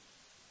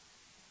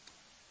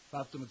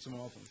Beten wir zum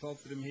Anfang.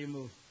 Vater im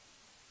Himmel,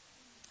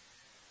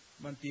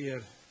 ich möchte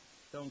dir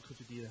danke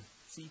für die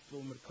Zeit, die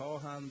wir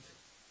gehabt haben.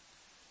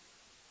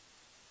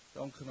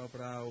 Danke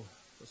aber auch,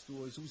 dass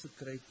du uns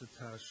rausgerettet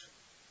hast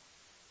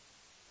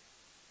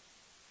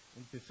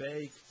und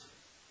befähigt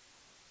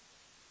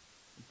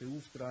und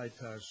beauftragt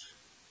hast,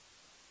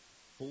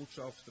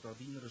 Botschafter an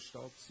deiner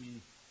Stadt zu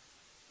sein,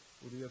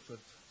 und rufen,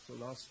 so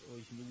lasst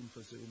euch nun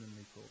versöhnen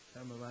mit Gott.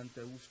 Herr, wir wollen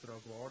den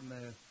Auftrag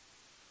wahrnehmen.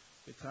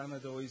 Wir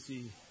kennen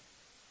unsere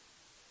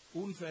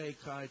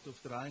Unfähigkeit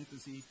auf der einen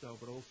Seite,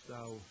 aber oft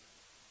auch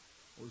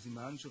unsere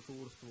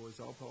Menschenfurcht, die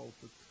uns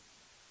abhalten,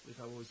 vielleicht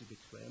auch unsere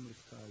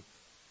Bequemlichkeit.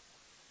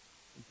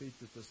 Und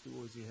bitte, dass du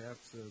unsere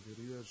Herzen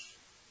berührst,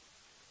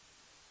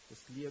 dass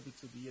die Liebe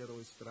zu dir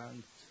uns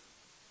drängt,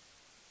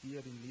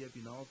 dir in Liebe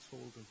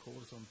nachzufolgen und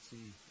gehorsam zu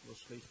sein, was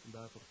schlicht und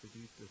einfach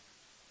bedeutet,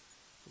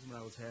 dass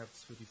wir auch ein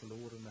Herz für die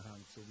Verlorenen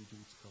haben, so wie du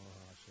es gehabt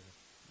hast.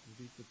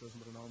 Wir bitten, dass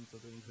wir einander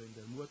darin können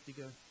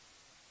ermutigen,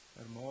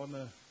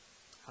 ermahnen,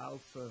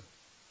 helfen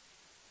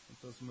und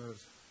dass wir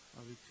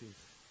auch wirklich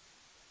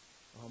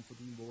anhand von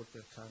deinem Wort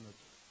erkennen,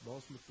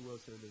 was wir tun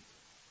sollen,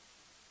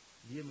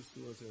 wie wir es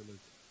tun sollen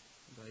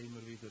und auch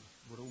immer wieder,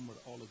 warum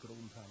wir alle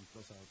Grund haben,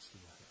 das auch zu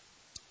tun.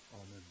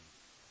 Amen.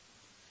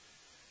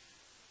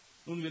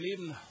 Nun, wir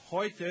leben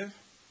heute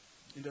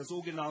in der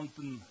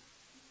sogenannten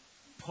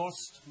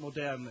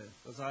Postmoderne.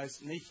 Das hat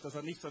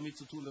nichts damit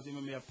zu tun, dass immer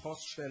mehr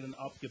Poststellen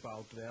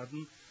abgebaut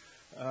werden.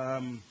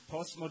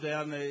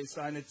 Postmoderne ist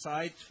eine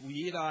Zeit, wo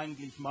jeder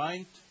eigentlich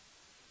meint,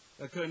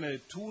 er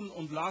könne tun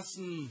und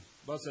lassen,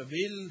 was er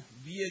will,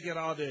 wie er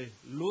gerade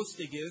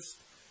lustig ist.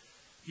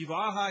 Die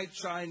Wahrheit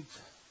scheint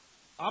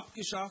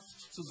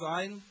abgeschafft zu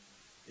sein.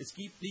 Es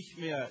gibt nicht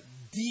mehr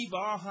die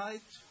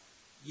Wahrheit.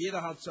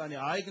 Jeder hat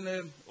seine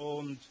eigene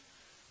und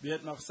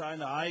wird nach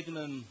seiner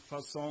eigenen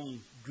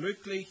Fasson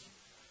glücklich.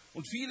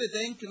 Und viele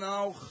denken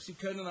auch, sie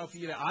können auf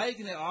ihre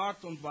eigene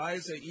Art und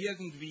Weise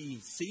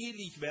irgendwie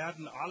selig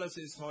werden. Alles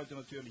ist heute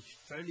natürlich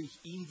völlig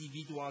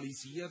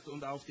individualisiert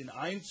und auf den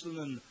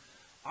Einzelnen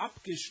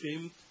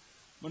abgestimmt.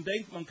 Man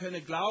denkt, man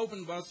könne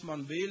glauben, was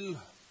man will,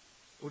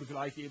 oder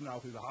vielleicht eben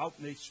auch überhaupt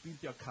nicht,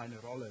 spielt ja keine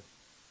Rolle.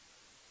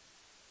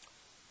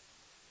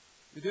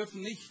 Wir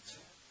dürfen nicht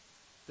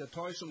der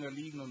Täuschung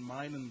erliegen und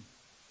meinen,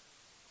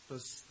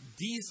 dass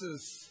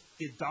dieses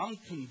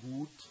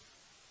Gedankengut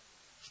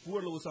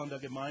spurlos an der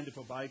Gemeinde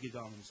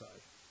vorbeigegangen sei.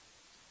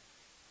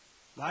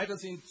 Leider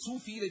sind zu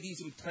viele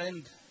diesem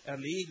Trend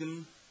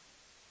erlegen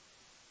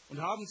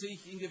und haben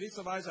sich in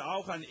gewisser Weise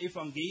auch ein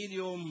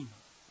Evangelium,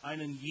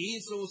 einen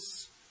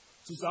Jesus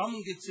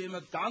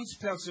zusammengezimmert, ganz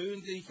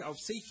persönlich auf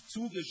sich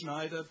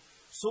zugeschneidert,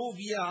 so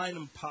wie er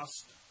einem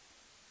passt.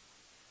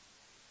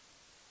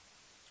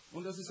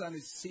 Und das ist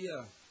eine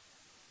sehr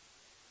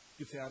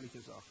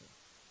gefährliche Sache.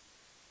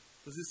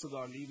 Das ist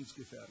sogar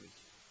lebensgefährlich.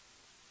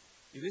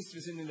 Ihr wisst,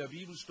 wir sind in der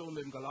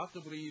Bibelstunde im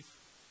Galaterbrief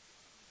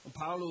und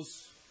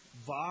Paulus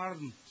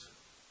warnt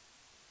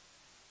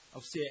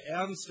auf sehr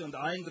ernste und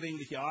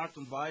eindringliche Art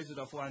und Weise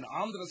davor, ein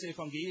anderes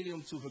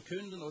Evangelium zu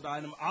verkünden oder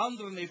einem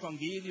anderen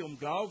Evangelium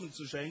Glauben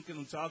zu schenken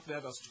und sagt, wer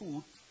das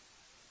tut,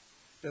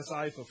 der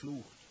sei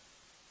verflucht.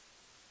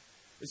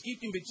 Es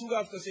gibt in Bezug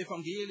auf das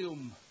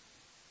Evangelium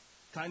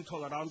keinen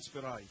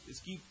Toleranzbereich.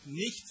 Es gibt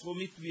nichts,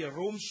 womit wir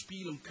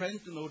rumspielen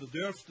könnten oder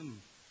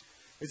dürften.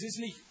 Es ist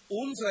nicht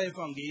unser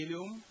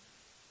Evangelium,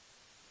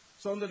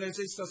 sondern es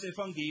ist das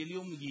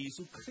Evangelium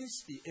Jesu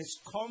Christi.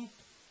 Es kommt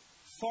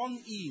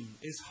von ihm,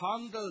 es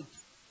handelt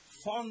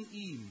von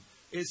ihm,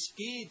 es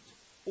geht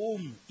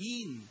um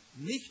ihn,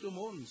 nicht um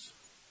uns.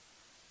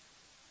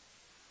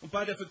 Und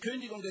bei der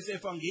Verkündigung des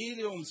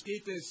Evangeliums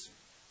geht es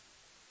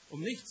um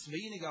nichts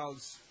weniger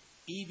als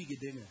ewige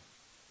Dinge.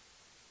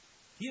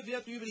 Hier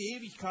wird über die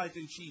Ewigkeit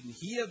entschieden,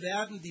 hier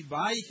werden die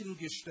Weichen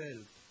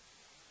gestellt.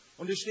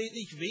 Und es steht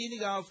nicht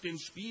weniger auf dem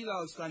Spiel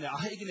als deine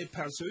eigene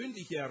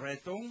persönliche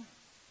Errettung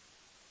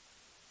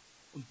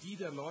und die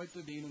der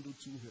Leute, denen du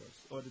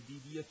zuhörst oder die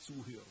dir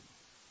zuhören.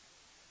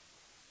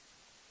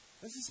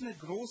 Das ist eine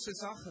große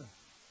Sache.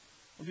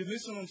 Und wir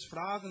müssen uns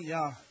fragen,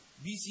 ja,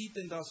 wie sieht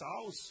denn das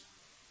aus?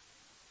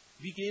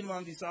 Wie gehen wir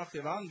an die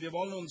Sache ran? Wir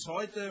wollen uns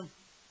heute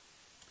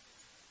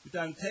mit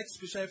einem Text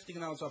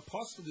beschäftigen aus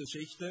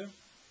Apostelgeschichte.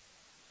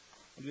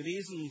 Und wir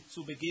lesen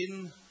zu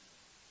Beginn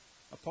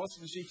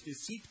Apostelgeschichte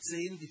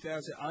 17, die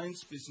Verse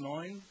 1 bis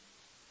 9.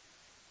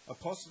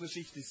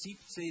 Apostelgeschichte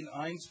 17,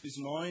 1 bis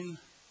 9.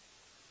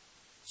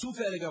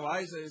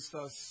 Zufälligerweise ist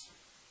das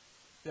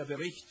der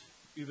Bericht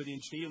über die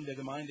Entstehung der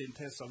Gemeinde in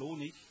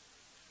Thessalonik.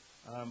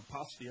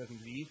 Passt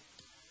irgendwie.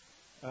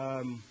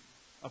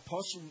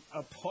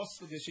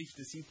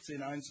 Apostelgeschichte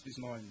 17, 1 bis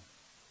 9.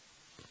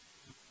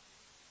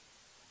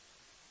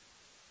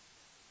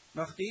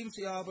 Nachdem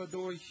sie aber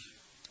durch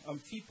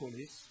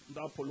Amphipolis und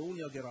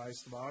Apollonia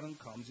gereist waren,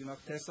 kamen sie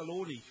nach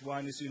Thessalonik, wo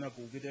eine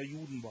Synagoge der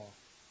Juden war.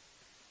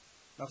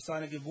 Nach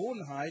seiner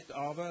Gewohnheit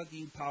aber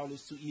ging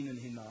Paulus zu ihnen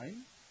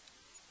hinein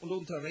und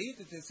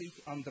unterredete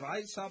sich an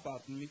 3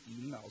 Sabbaten mit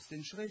ihnen aus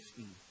den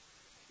Schriften,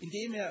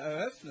 indem er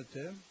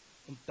eröffnete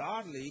und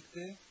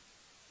darlegte,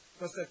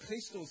 dass der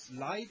Christus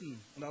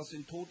leiden und aus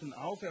den Toten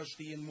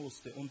auferstehen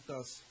musste und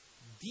dass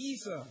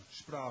dieser,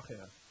 sprach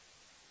er,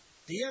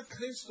 der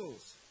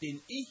Christus,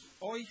 den ich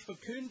euch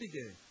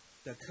verkündige,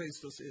 der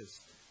Christus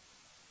ist.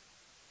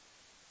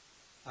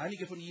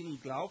 Einige von ihnen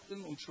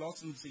glaubten und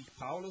schlossen sich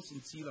Paulus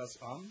und Silas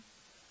an,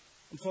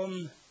 und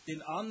von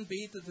den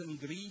anbetenden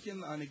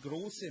Griechen eine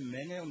große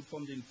Menge und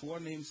von den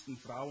vornehmsten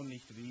Frauen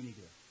nicht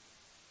wenige.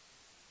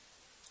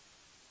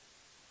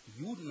 Die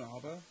Juden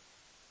aber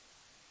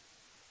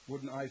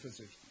wurden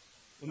eifersüchtig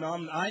und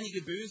nahmen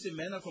einige böse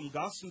Männer vom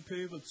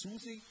Gassenpöbel zu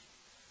sich,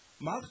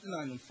 machten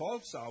einen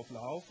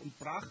Volksauflauf und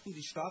brachten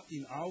die Stadt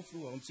in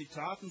Aufruhr, und sie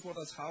traten vor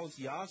das Haus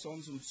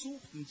Jasons und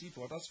suchten sie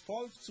vor das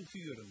Volk zu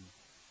führen.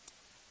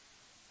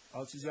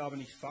 Als sie aber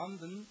nicht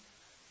fanden,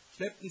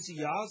 schleppten sie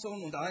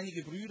Jason und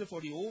einige Brüder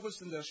vor die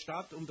Obersten der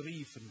Stadt und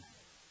riefen: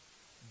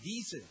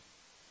 Diese,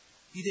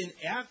 die den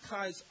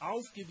Erdkreis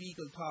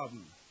aufgewiegelt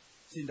haben,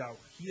 sind auch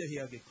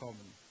hierher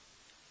gekommen,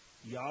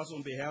 die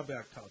Jason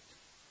beherbergt hat.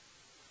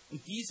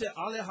 Und diese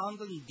alle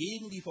handeln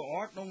gegen die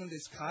Verordnungen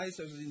des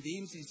Kaisers,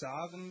 indem sie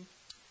sagen,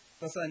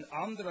 dass ein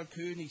anderer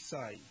König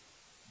sei,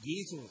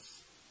 Jesus.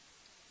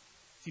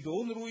 Sie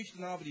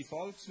beunruhigten aber die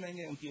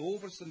Volksmenge und die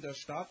Obersten der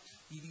Stadt,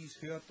 die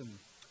dies hörten.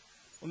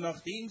 Und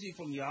nachdem sie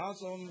von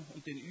Jason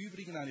und den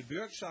übrigen eine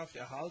Bürgschaft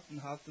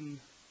erhalten hatten,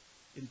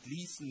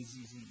 entließen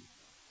sie sie.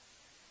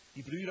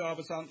 Die Brüder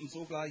aber sandten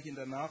sogleich in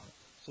der Nacht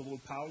sowohl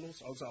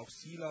Paulus als auch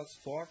Silas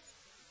fort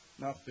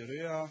nach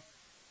Beröa,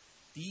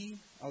 die,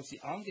 als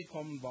sie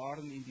angekommen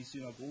waren, in die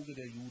Synagoge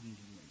der Juden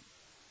gingen.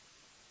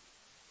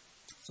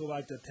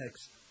 Soweit der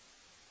Text.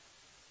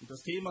 Und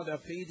das Thema der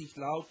Predigt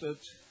lautet: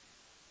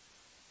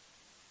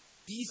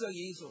 Dieser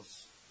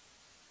Jesus,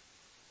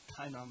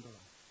 kein anderer.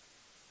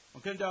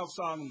 Man könnte auch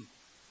sagen,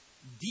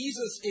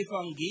 dieses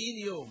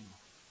Evangelium,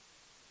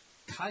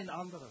 kein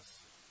anderes.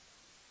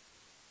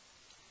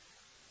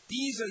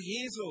 Dieser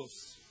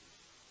Jesus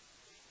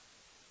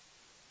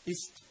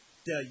ist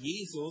der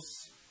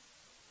Jesus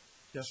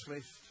der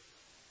Schrift.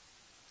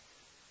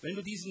 Wenn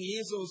du diesen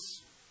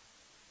Jesus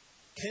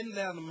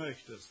kennenlernen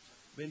möchtest,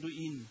 wenn du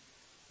ihn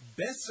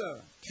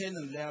besser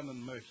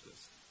kennenlernen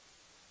möchtest,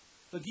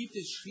 dann gibt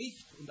es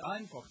schlicht und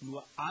einfach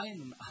nur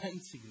einen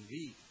einzigen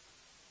Weg.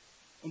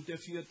 Und der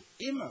führt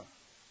immer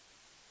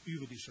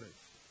über die Schrift.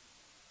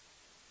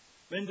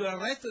 Wenn du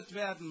errettet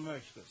werden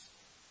möchtest,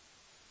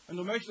 wenn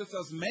du möchtest,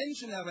 dass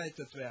Menschen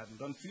errettet werden,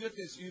 dann führt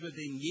es über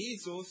den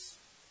Jesus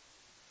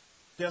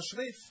der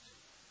Schrift.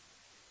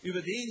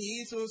 Über den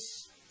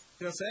Jesus,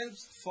 der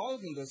selbst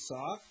Folgendes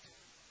sagt: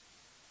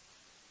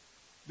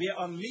 Wer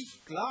an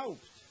mich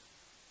glaubt,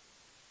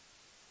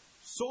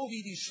 so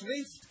wie die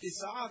Schrift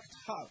gesagt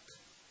hat,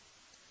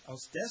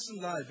 aus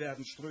dessen Leib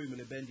werden Ströme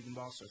lebendigen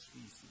Wassers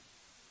fließen.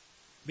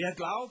 Wer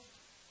glaubt,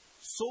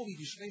 so wie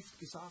die Schrift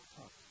gesagt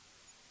hat.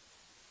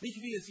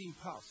 Nicht wie es ihm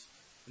passt,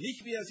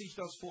 nicht wie er sich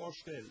das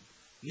vorstellt,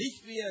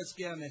 nicht wie er es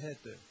gerne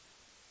hätte.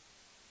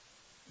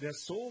 Wer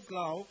so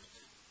glaubt,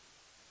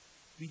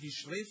 wie die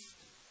Schrift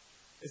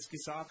es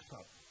gesagt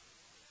hat.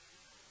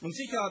 Und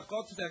sicher hat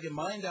Gott der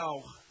Gemeinde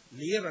auch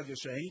Lehrer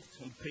geschenkt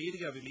und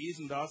Prediger. Wir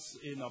lesen das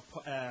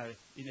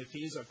in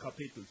Epheser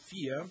Kapitel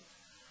 4.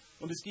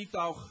 Und es gibt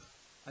auch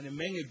eine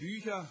Menge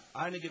Bücher,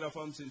 einige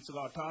davon sind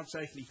sogar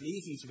tatsächlich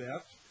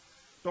lesenswert.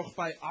 Doch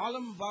bei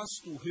allem, was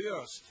du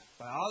hörst,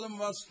 bei allem,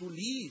 was du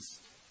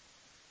liest,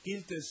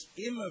 gilt es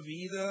immer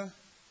wieder,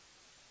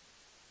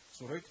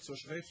 zurück zur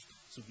Schrift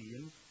zu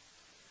gehen.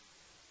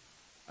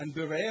 Ein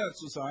Beräer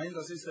zu sein,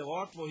 das ist der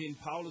Ort, wohin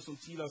Paulus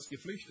und Silas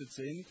geflüchtet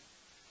sind.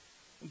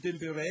 Und den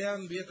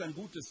Beräern wird ein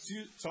gutes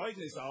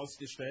Zeugnis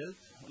ausgestellt.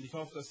 Und ich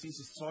hoffe, dass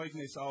dieses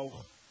Zeugnis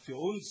auch für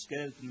uns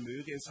gelten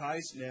möge. Es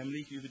heißt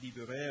nämlich über die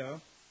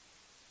Beräer: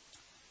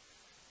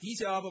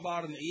 Diese aber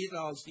waren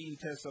edler als die in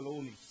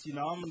Thessalonich. Sie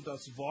nahmen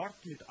das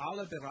Wort mit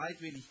aller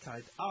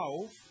Bereitwilligkeit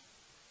auf,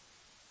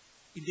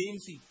 indem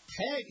sie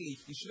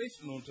täglich die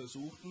Schriften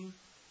untersuchten,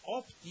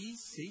 ob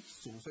dies sich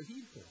so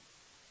verhielte.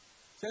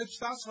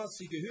 Selbst das, was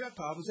sie gehört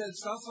haben,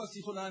 selbst das, was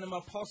sie von einem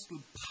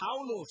Apostel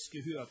Paulus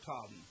gehört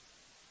haben,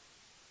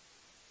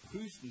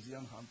 prüften sie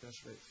anhand der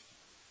Schrift.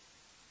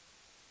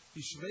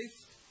 Die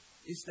Schrift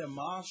ist der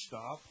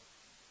Maßstab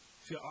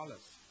für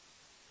alles.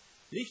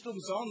 Nicht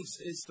umsonst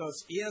ist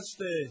das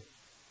erste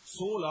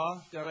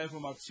Sola der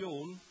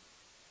Reformation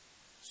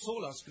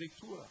Sola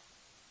Scriptura.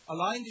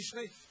 Allein die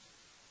Schrift.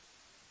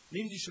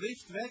 Nimm die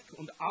Schrift weg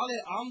und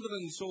alle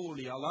anderen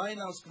Soli,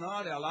 allein aus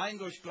Gnade, allein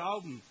durch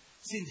Glauben,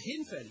 sind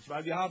hinfällig,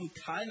 weil wir haben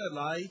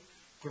keinerlei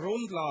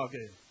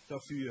Grundlage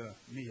dafür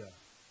mehr.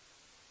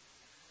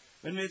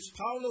 Wenn wir jetzt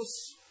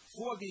Paulus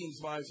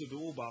Vorgehensweise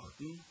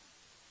beobachten,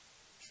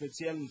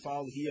 speziellen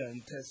Fall hier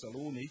in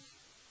Thessalonich,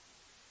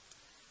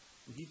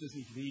 dann gibt es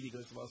nicht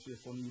weniges, was wir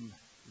von ihm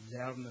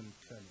lernen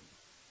können.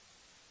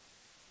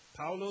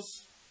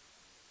 Paulus,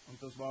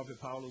 und das war für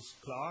Paulus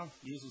klar,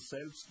 Jesus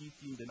selbst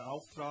gibt ihm den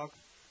Auftrag,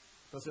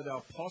 dass er der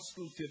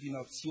Apostel für die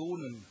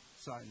Nationen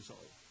sein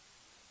soll.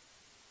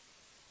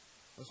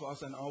 Das war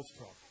sein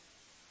Auftrag.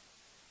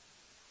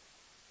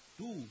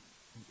 Du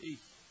und ich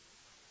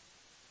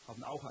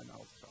haben auch einen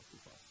Auftrag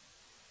gefasst.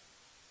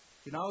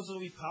 genauso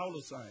wie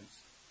Paulus eins.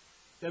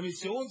 Der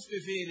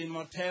Missionsbefehl in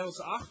Matthäus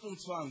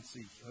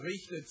 28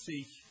 richtet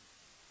sich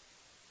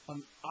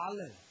an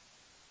alle,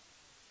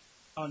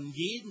 an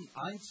jeden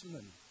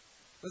Einzelnen.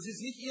 Das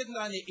ist nicht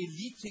irgendeine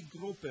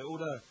Elitegruppe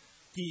oder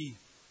die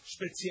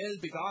speziell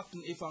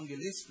begabten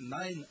Evangelisten.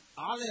 Nein,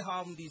 alle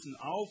haben diesen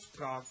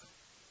Auftrag,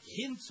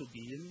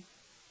 hinzugehen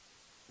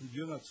und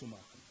Jünger zu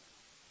machen.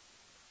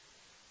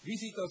 Wie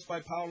sieht das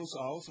bei Paulus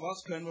aus?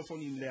 Was können wir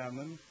von ihm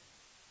lernen?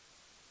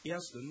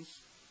 Erstens,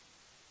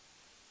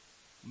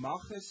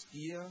 mach es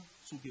dir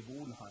zur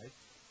Gewohnheit,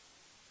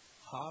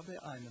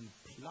 habe einen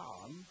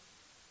Plan,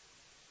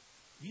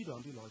 wie du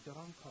an die Leute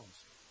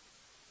rankommst.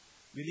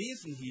 Wir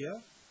lesen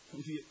hier,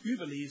 und wir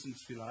überlesen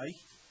es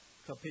vielleicht,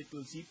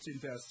 Kapitel 17,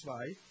 Vers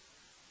 2,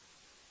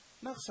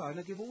 nach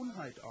seiner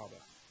Gewohnheit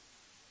aber.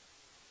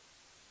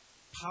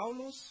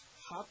 Paulus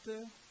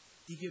hatte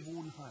die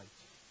Gewohnheit.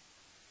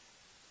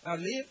 Er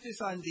lebte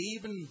sein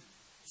Leben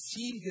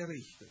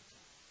zielgerichtet.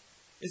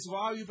 Es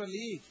war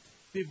überlegt,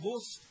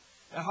 bewusst.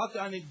 Er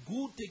hatte eine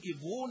gute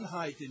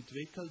Gewohnheit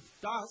entwickelt,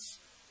 dass,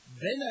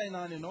 wenn er in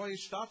eine neue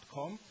Stadt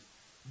kommt,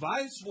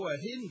 weiß, wo er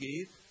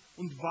hingeht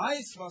und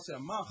weiß, was er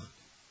macht.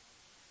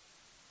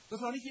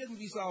 Das war nicht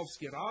irgendwie so aufs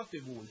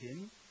Geratewohl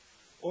hin.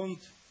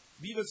 Und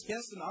wie wir es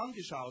gestern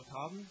angeschaut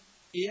haben,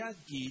 er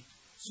geht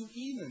zu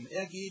ihnen.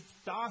 Er geht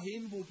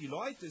dahin, wo die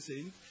Leute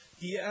sind,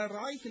 die er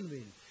erreichen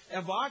will.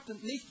 Er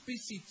wartet nicht,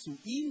 bis sie zu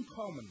ihm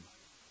kommen.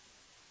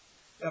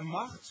 Er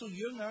macht zu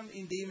Jüngern,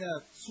 indem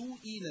er zu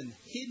ihnen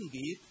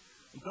hingeht.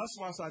 Und das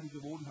war seine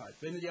Gewohnheit.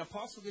 Wenn ihr die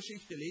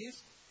Apostelgeschichte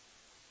lest,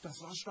 das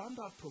war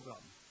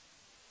Standardprogramm.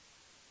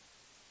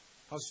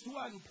 Hast du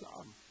einen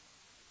Plan?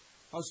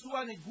 Hast du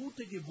eine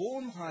gute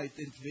Gewohnheit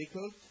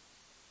entwickelt,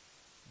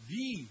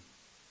 wie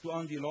du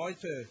an die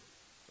Leute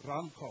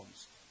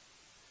rankommst?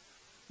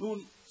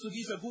 Nun, zu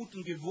dieser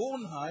guten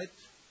Gewohnheit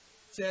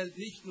zählt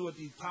nicht nur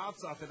die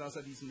Tatsache, dass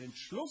er diesen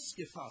Entschluss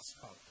gefasst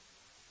hat,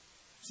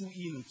 zu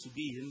ihnen zu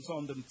gehen,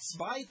 sondern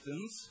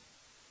zweitens,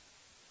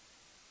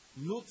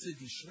 nutze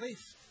die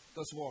Schrift,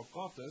 das Wort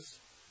Gottes,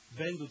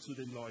 wenn du zu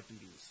den Leuten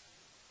gehst.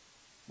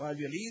 Weil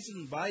wir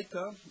lesen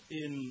weiter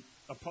in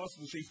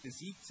Apostelgeschichte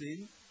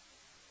 17,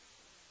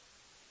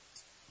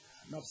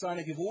 nach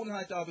seiner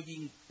Gewohnheit aber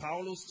ging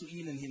Paulus zu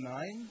ihnen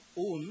hinein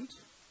und,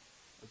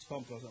 jetzt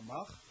kommt, was er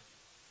macht,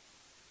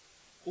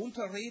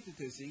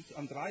 unterredete sich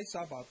an 3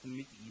 Sabbaten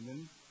mit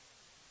ihnen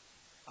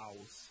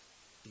aus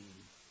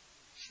den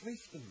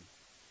Schriften.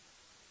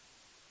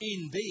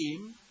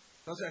 Indem,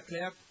 das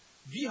erklärt,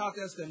 wie hat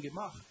er es denn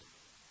gemacht?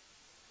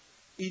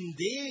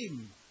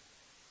 Indem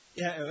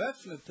er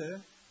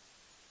eröffnete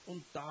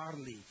und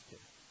darlegte.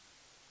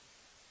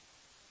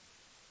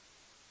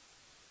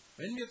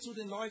 Wenn wir zu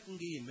den Leuten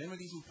gehen, wenn wir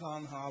diesen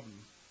Plan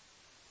haben,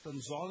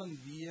 dann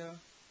sollen wir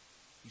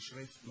die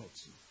Schrift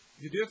nutzen.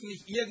 Wir dürfen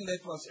nicht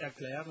irgendetwas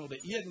erklären oder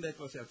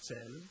irgendetwas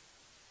erzählen.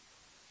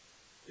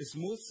 Es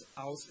muss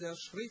aus der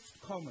Schrift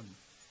kommen.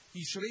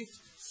 Die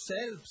Schrift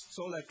selbst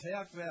soll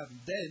erklärt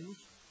werden, denn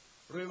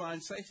Römer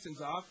 1,16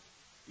 sagt,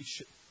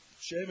 ich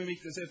schäme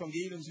mich des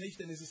Evangeliums nicht,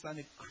 denn es ist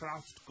eine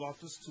Kraft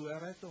Gottes zur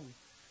Errettung.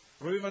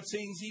 Römer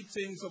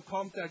 10,17, so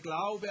kommt der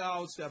Glaube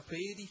aus der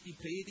Predigt, die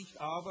Predigt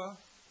aber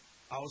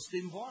aus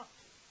dem Wort.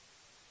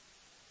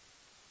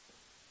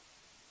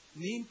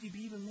 Nehmt die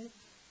Bibel mit,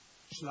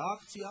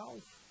 schlagt sie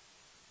auf,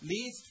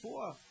 lest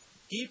vor,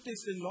 gebt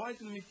es den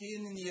Leuten, mit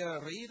denen ihr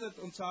redet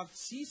und sagt,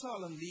 sie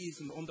sollen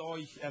lesen und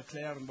euch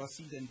erklären, was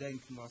sie denn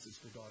denken, was es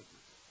bedeutet.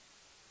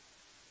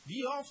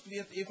 Wie oft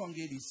wird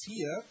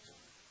evangelisiert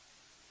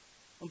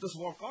und das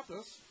Wort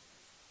Gottes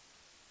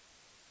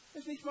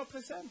ist nicht mal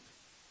präsent.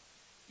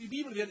 Die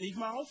Bibel wird nicht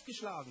mal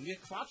aufgeschlagen. Wir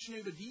quatschen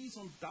über dies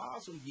und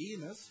das und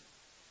jenes,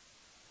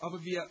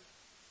 aber wir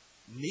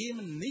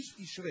nehmen nicht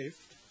die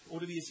Schrift,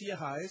 oder wie es hier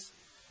heißt,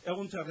 er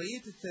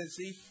unterredete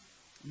sich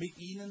mit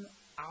ihnen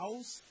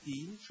aus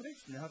den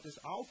Schriften. Er hat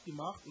es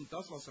aufgemacht und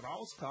das, was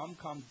rauskam,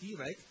 kam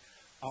direkt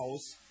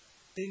aus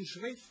den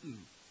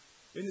Schriften.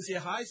 Wenn es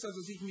hier heißt, dass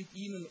er sich mit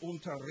ihnen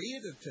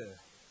unterredete,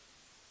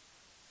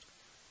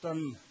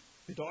 dann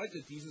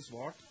bedeutet dieses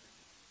Wort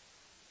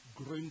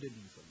Gründe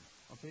liefern.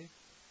 Okay?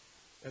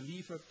 Er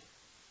liefert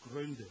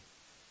Gründe.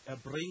 Er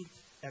bringt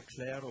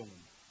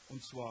Erklärungen.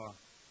 Und zwar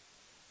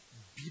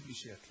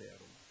biblische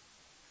Erklärungen.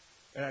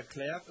 Er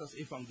erklärt das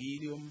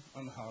Evangelium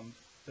anhand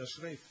der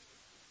Schrift.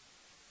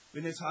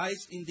 Wenn es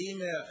heißt,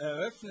 indem er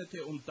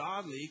eröffnete und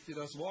darlegte,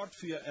 das Wort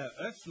für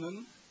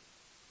eröffnen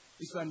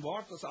ist ein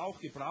Wort, das auch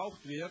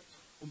gebraucht wird,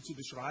 um zu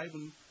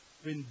beschreiben,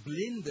 wenn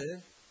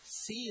Blinde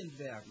sehend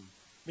werden,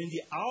 wenn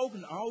die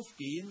Augen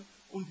aufgehen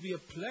und wir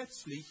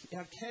plötzlich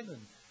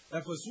erkennen.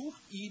 Er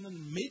versucht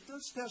ihnen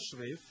mittels der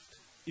Schrift,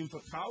 im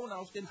Vertrauen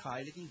auf den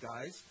Heiligen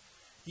Geist,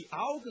 die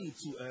Augen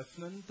zu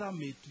öffnen,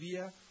 damit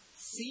wir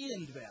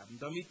sehend werden,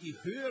 damit die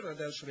Hörer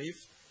der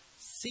Schrift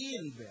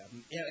sehend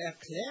werden. Er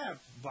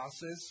erklärt,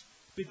 was es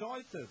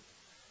bedeutet.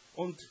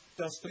 Und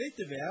das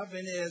dritte wäre,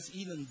 wenn er es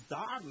ihnen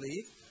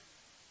darlegt,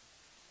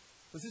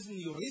 das ist ein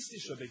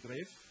juristischer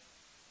Begriff,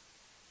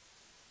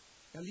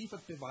 er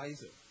liefert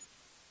Beweise.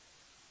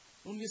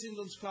 Und wir sind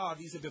uns klar,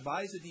 diese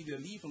Beweise, die wir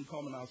liefern,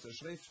 kommen aus der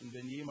Schrift. Und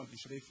wenn jemand die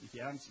Schrift nicht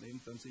ernst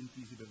nimmt, dann sind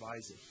diese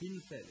Beweise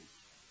hinfällig.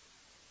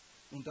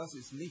 Und das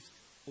ist nicht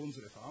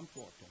unsere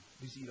Verantwortung,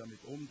 wie Sie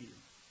damit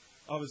umgehen.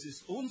 Aber es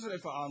ist unsere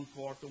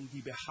Verantwortung,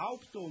 die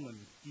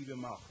Behauptungen, die wir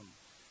machen,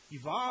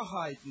 die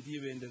Wahrheiten,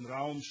 die wir in den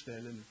Raum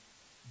stellen,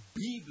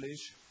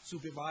 biblisch zu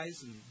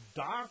beweisen,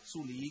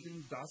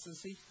 darzulegen, dass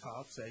es sich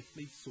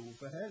tatsächlich so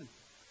verhält.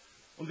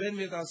 Und wenn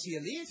wir das hier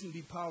lesen,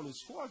 wie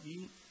Paulus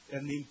vorging,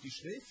 er nimmt die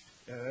Schrift,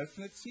 er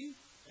öffnet sie,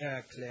 er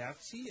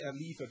erklärt sie, er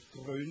liefert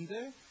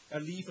Gründe,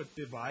 er liefert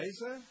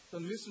Beweise,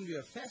 dann müssen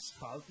wir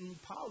festhalten,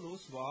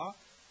 Paulus war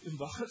im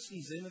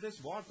wahrsten Sinne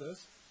des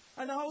Wortes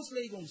ein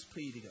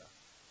Auslegungsprediger.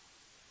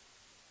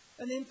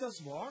 Er nimmt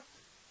das Wort,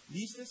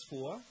 liest es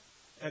vor,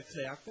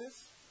 erklärt es,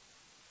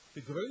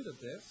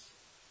 begründet es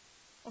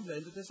und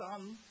wendet es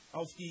an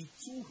auf die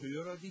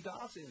Zuhörer, die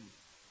da sind.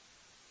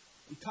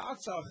 Und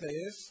Tatsache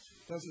ist,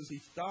 dass er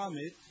sich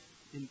damit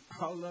in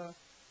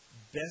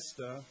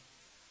allerbester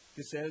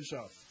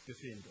Gesellschaft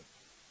befindet.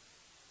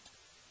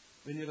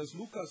 Wenn ihr das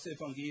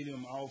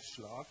Lukas-Evangelium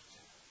aufschlagt,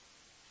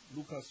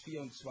 Lukas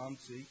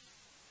 24,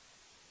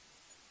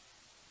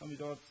 haben wir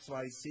dort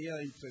zwei sehr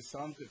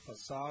interessante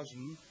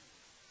Passagen.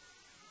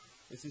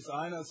 Es ist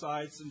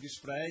einerseits ein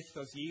Gespräch,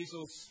 das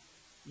Jesus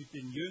mit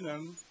den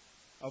Jüngern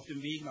auf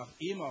dem Weg nach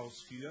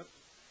Emmaus führt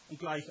und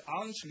gleich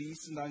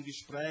anschließend ein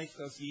Gespräch,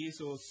 das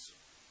Jesus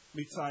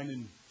mit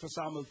seinen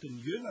versammelten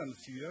Jüngern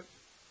führt.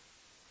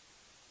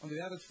 Und ihr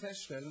werdet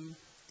feststellen,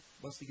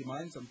 was die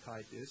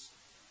Gemeinsamkeit ist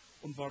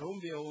und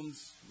warum wir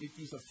uns mit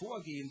dieser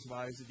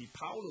Vorgehensweise, die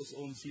Paulus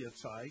uns hier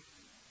zeigt,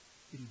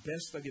 in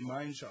bester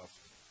Gemeinschaft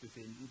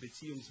befinden,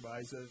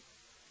 beziehungsweise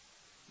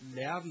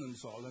lernen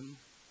sollen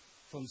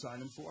von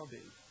seinem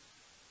Vorbild.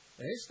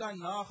 Er ist ein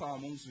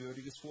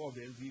nachahmungswürdiges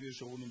Vorbild, wie wir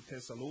schon im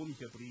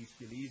Thessalonicher Brief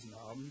gelesen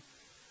haben.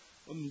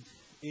 Und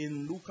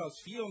in Lukas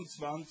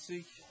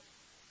 24,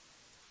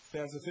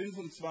 Verse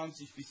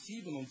 25 bis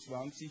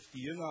 27,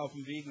 die Jünger auf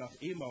dem Weg nach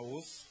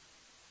Emmaus,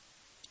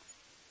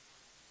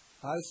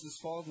 heißt es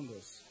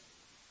Folgendes.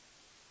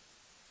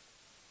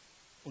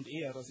 Und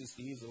er, das ist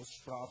Jesus,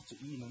 sprach zu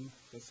ihnen,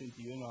 das sind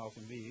die Jünger auf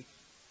dem Weg: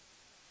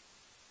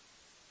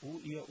 O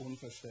ihr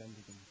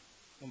Unverständigen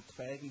und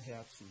trägen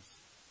Herzens,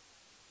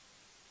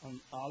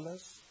 an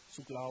alles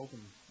zu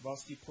glauben,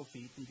 was die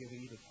Propheten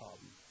geredet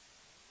haben.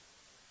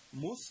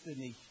 Musste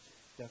nicht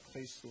der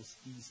Christus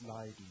dies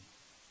leiden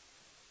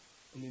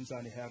und in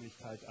seine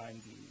Herrlichkeit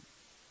eingehen?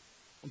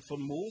 Und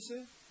von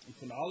Mose und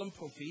von allen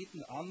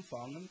Propheten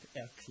anfangend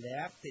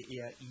erklärte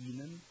er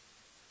ihnen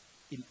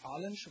in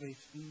allen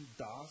Schriften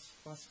das,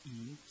 was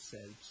ihn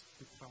selbst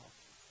betraf.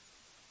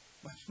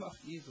 Was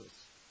macht Jesus?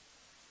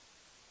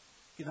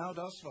 Genau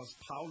das, was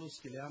Paulus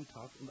gelernt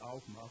hat und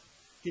auch macht.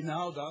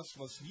 Genau das,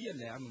 was wir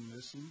lernen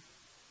müssen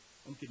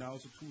und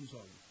genauso tun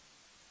sollen.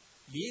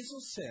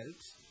 Jesus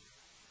selbst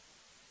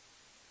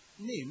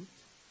nimmt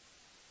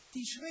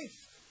die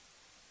Schrift,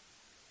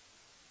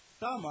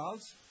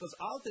 damals das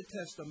Alte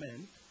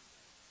Testament,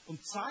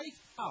 und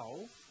zeigt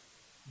auf,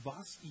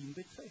 was ihn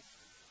betrifft.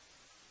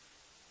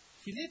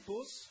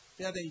 Philippus,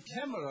 der den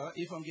Kämmerer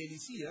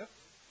evangelisiert,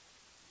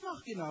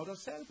 macht genau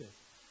dasselbe.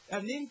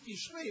 Er nimmt die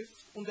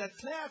Schrift und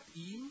erklärt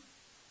ihm,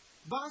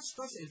 was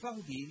das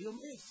Evangelium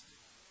ist.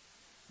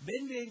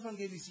 Wenn wir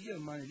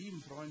evangelisieren, meine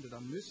lieben Freunde,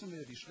 dann müssen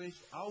wir die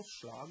Schrift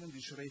aufschlagen,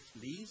 die Schrift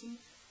lesen,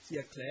 sie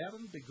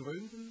erklären,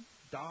 begründen,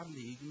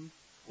 darlegen,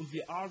 und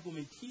wir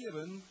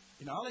argumentieren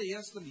in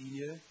allererster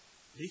Linie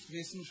nicht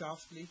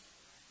wissenschaftlich,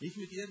 nicht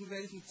mit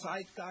irgendwelchen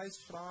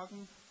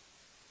Zeitgeistfragen,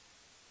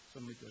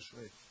 sondern mit der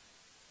Schrift.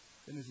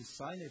 Denn es ist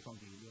sein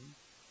Evangelium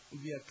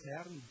und wir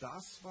erklären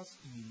das, was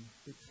ihn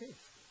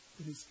betrifft.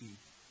 Denn es geht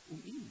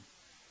um ihn.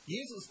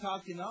 Jesus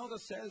tat genau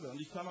dasselbe, und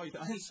ich kann euch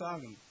eins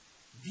sagen: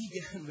 Wie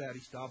gern wäre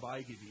ich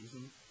dabei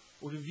gewesen,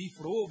 oder wie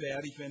froh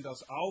wäre ich, wenn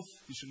das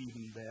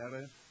aufgeschrieben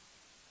wäre,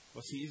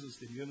 was Jesus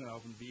den Jüngern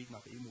auf dem Weg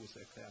nach Emmaus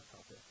erklärt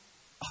hatte.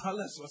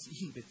 Alles, was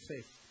ihn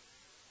betrifft,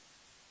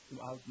 im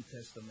Alten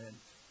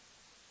Testament.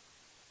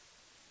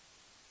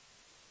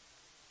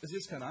 Es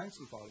ist kein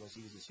Einzelfall, was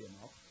Jesus hier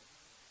macht.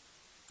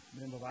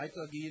 Wenn wir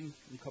weitergehen,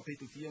 in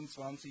Kapitel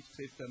 24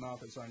 trifft er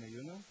nachher seine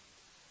Jünger.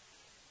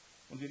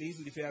 Und wir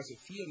lesen die Verse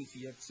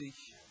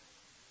 44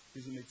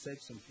 bis mit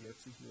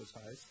 46, wo es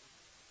heißt: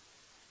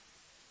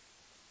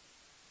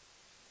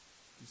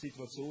 Die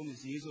Situation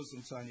ist Jesus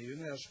und seine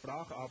Jünger. Er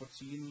sprach aber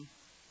zu ihnen: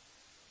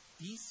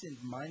 Dies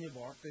sind meine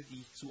Worte,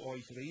 die ich zu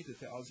euch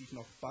redete, als ich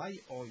noch bei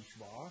euch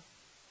war,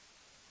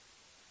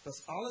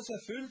 dass alles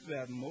erfüllt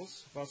werden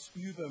muss, was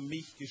über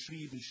mich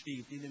geschrieben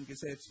steht in dem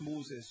Gesetz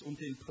Moses und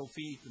den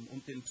Propheten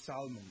und den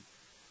Psalmen.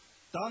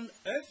 Dann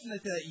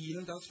öffnet er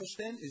ihnen das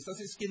Verständnis. Das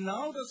ist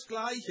genau das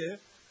Gleiche,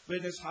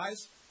 wenn es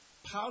heißt,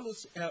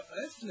 Paulus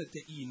eröffnete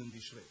ihnen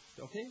die Schrift.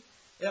 Okay?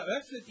 Er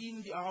öffnet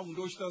ihnen die Augen.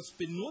 Durch das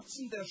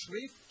Benutzen der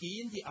Schrift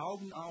gehen die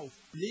Augen auf.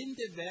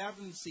 Blinde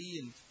werden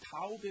sehend,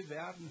 Taube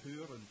werden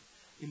hörend,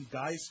 im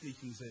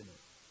geistlichen Sinne.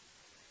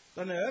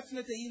 Dann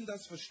eröffnete ihnen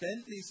das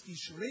Verständnis, die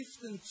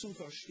Schriften zu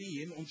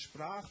verstehen, und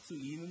sprach zu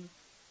ihnen: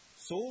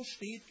 So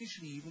steht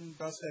geschrieben,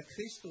 dass der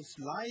Christus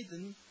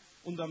leiden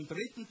und am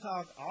 3.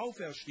 Tag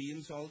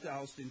auferstehen sollte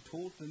aus den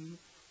Toten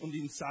und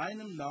in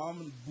seinem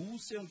Namen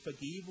Buße und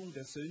Vergebung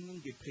der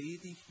Sünden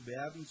gepredigt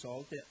werden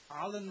sollte,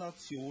 allen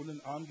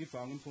Nationen,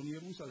 angefangen von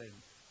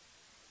Jerusalem.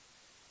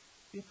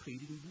 Wir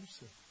predigen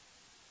Buße,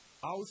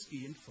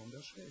 ausgehend von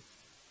der Schrift.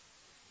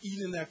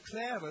 Ihnen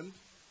erklärend,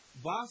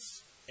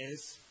 was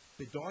es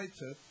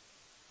bedeutet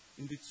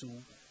in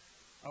Bezug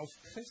auf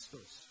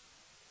Christus.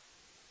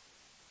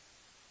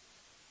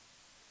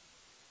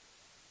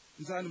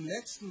 In seinem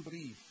letzten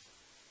Brief,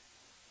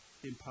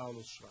 den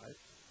Paulus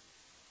schreibt,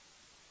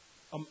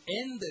 am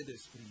Ende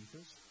des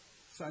Briefes,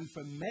 sein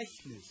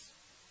Vermächtnis,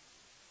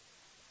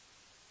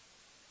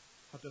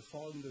 hat er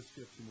Folgendes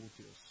für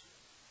Timotheus.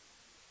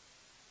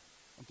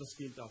 Und das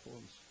gilt auch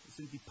uns. Das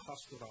sind die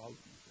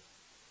Pastoralbriefe.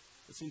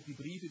 Das sind die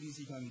Briefe, die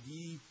sich an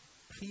die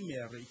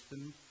primär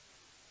richten,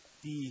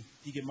 die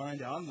die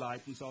Gemeinde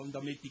anleiten sollen,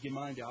 damit die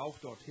Gemeinde auch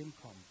dorthin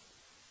kommt.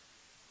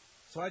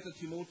 2.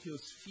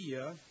 Timotheus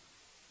 4,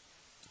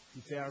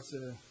 die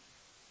Verse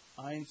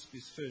 1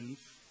 bis 5.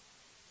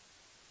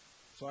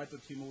 2.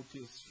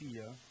 Timotheus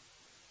 4,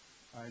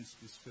 1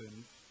 bis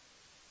 5.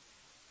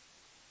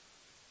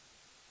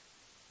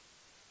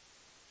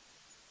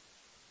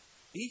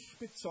 Ich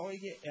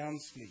bezeuge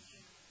ernstlich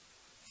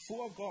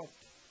vor Gott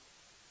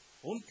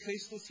und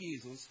Christus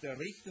Jesus, der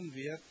richten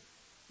wird,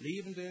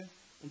 Lebende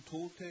und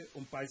Tote,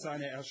 und bei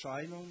seiner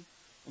Erscheinung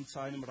und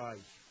seinem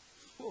Reich.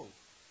 Oh.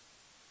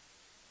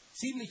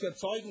 Ziemlicher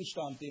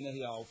Zeugenstand, den er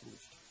hier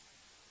aufruft.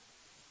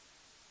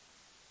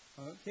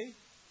 Okay?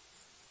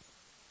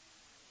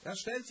 Er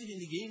stellt sich in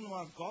die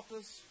Gegenwart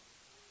Gottes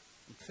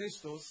und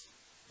Christus,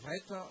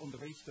 Retter und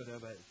Richter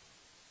der Welt.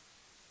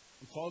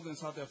 Und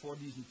Folgendes hat er vor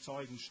diesem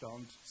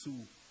Zeugenstand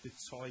zu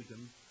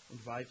bezeugen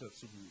und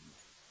weiterzugeben.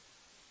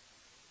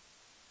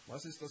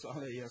 Was ist das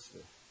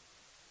allererste?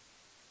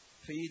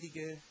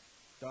 Predige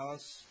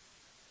das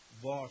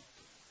Wort.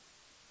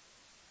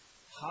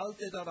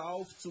 Halte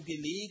darauf zu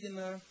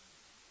gelegener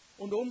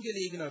und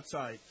ungelegener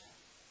Zeit.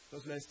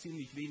 Das lässt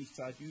ziemlich wenig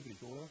Zeit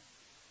übrig, oder?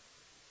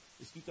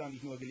 Es gibt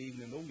eigentlich nur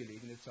gelegene und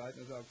ungelegene Zeit.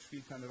 Er sagt,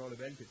 spielt keine Rolle,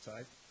 welche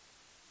Zeit.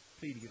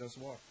 Predige das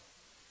Wort.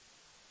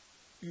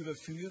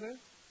 Überführe,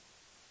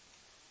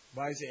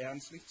 weise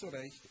ernstlich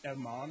zurecht,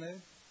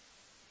 ermahne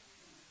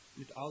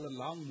mit aller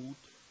Langmut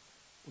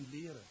und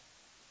Lehre.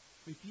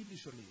 Mit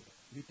biblischer Lehre,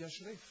 mit der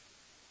Schrift.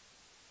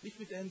 Nicht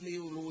mit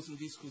endlosen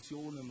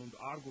Diskussionen und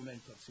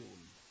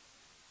Argumentationen.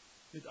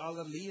 Mit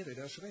aller Lehre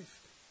der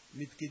Schrift.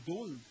 Mit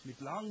Geduld,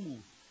 mit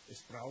Langmut. Es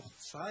braucht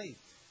Zeit.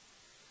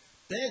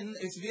 Denn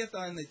es wird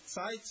eine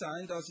Zeit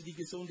sein, dass sie die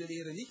gesunde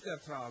Lehre nicht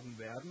ertragen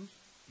werden.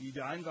 Wie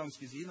wir eingangs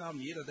gesehen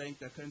haben, jeder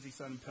denkt, er könnte sich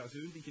seinen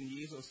persönlichen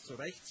Jesus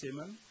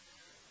zurechtzimmern.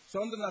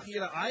 Sondern nach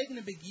ihrer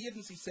eigenen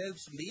Begierden sich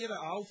selbst Lehre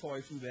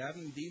aufhäufen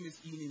werden, indem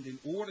es ihnen in den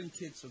Ohren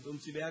kitzelt.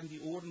 Und sie werden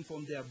die Ohren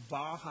von der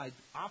Wahrheit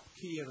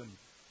abkehren,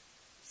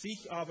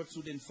 sich aber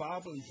zu den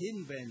Fabeln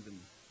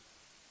hinwenden.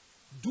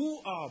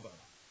 Du aber,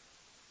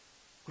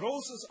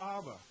 großes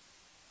Aber,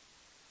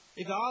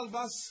 egal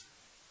was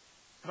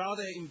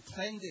gerade im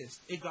Trend ist,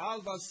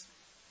 egal was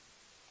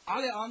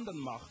alle anderen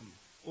machen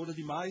oder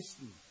die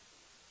meisten,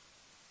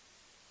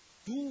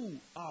 du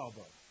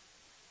aber,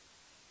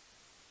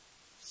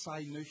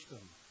 sei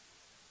nüchtern,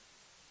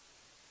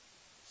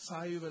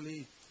 sei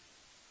überlegt,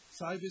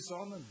 sei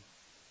besonnen,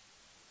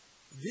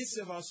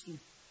 wisse, was du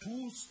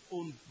tust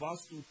und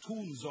was du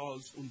tun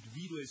sollst und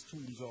wie du es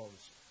tun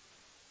sollst.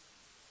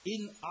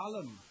 In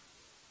allem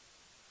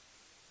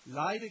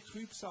leide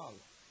Trübsal,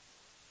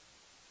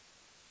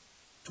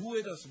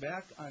 tue das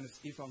Werk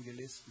eines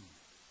Evangelisten,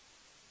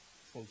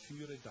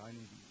 vollführe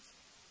deinen Dienst.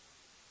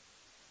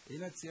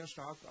 Erinnert sehr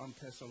stark an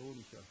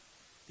Thessalonicher,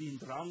 die in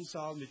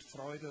Drangsal mit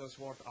Freude das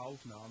Wort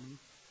aufnahmen,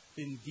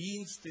 den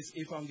Dienst des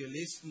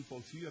Evangelisten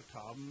vollführt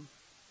haben,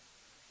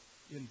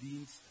 ihren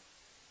Dienst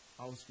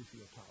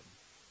ausgeführt haben.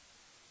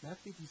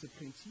 Merkt ihr, diese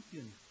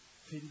Prinzipien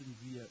finden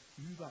wir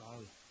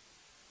überall.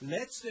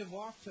 Letzte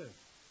Worte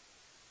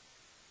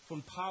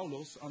von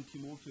Paulus an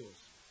Timotheus.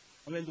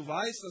 Und wenn du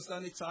weißt, dass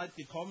deine Zeit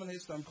gekommen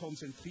ist, dann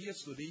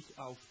konzentrierst du dich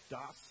auf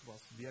das, was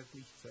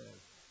wirklich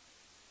zählt.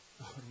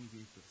 Darum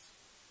geht es.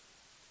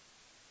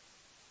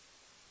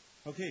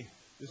 Okay,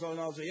 wir sollen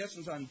also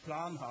erstens einen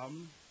Plan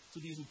haben. Zu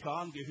diesem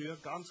Plan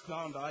gehört ganz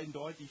klar und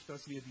eindeutig,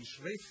 dass wir die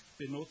Schrift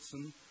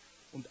benutzen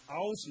und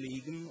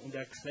auslegen und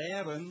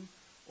erklären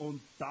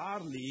und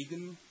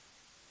darlegen.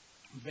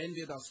 Und wenn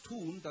wir das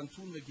tun, dann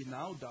tun wir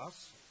genau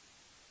das,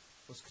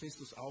 was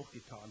Christus auch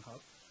getan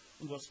hat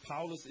und was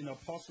Paulus in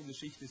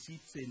Apostelgeschichte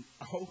 17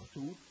 auch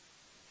tut.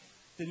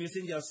 Denn wir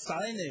sind ja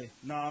seine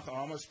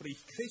Nachahmer, sprich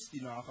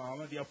Christi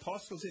Nachahmer. Die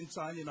Apostel sind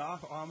seine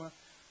Nachahmer.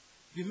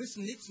 Wir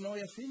müssen nichts neu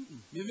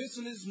erfinden. Wir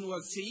müssen es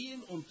nur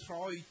sehen und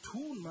treu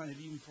tun, meine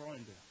lieben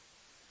Freunde.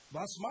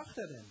 Was macht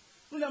er denn?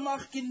 Und er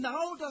macht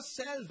genau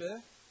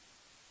dasselbe,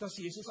 das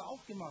Jesus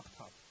auch gemacht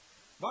hat.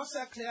 Was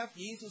erklärt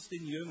Jesus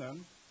den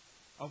Jüngern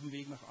auf dem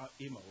Weg nach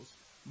Emmaus?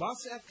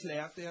 Was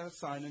erklärt er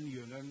seinen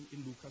Jüngern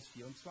in Lukas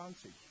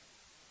 24?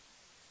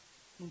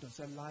 Nun, dass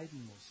er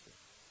leiden musste.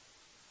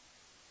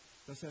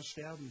 dass er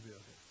sterben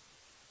würde.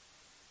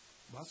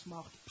 Was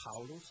macht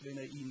Paulus, wenn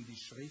er ihnen die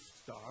Schrift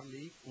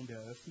darlegt und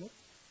eröffnet?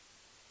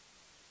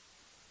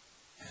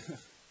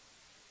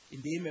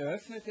 Indem er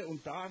öffnete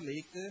und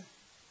darlegte,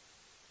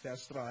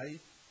 Vers 3,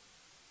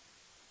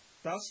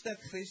 dass der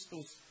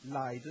Christus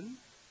leiden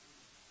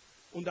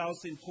und aus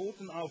den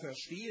Toten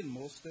auferstehen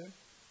musste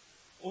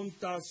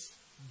und dass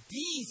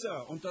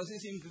dieser, und das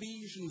ist im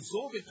Griechischen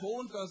so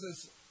betont, dass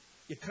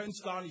ihr könnt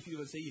es gar nicht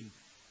übersehen,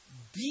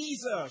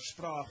 dieser,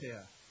 sprach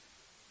er,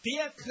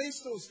 der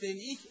Christus, den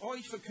ich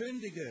euch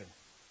verkündige,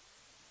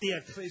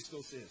 der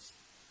Christus ist.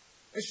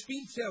 Es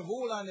spielt sehr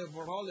wohl eine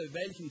Rolle,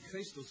 welchen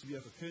Christus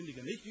wir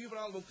verkündigen. Nicht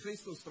überall, wo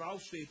Christus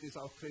draufsteht, ist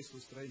auch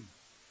Christus drin.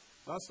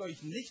 Lasst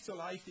euch nicht so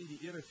leicht in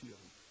die Irre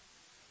führen.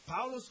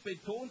 Paulus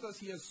betont das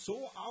hier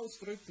so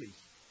ausdrücklich.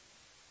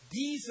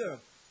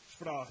 Dieser,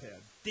 sprach er,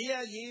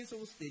 der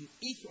Jesus, den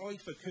ich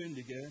euch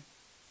verkündige,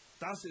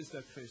 das ist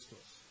der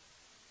Christus,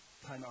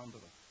 kein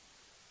anderer.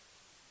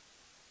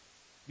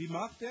 Wie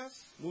macht er es?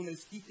 Nun,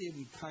 es gibt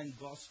eben kein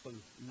Gospel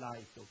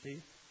Light,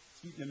 okay?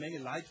 Es gibt eine Menge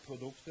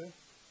Leitprodukte.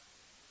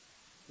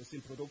 Das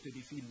sind Produkte,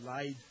 die viel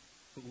Leid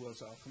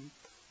verursachen.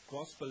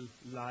 Gospel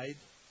Light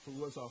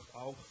verursacht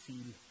auch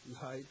viel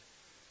Leid,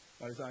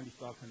 weil es eigentlich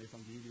gar kein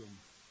Evangelium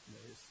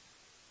mehr ist.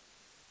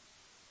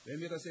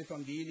 Wenn wir das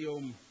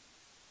Evangelium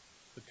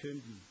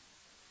verkünden,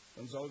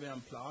 dann sollen wir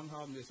einen Plan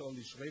haben, wir sollen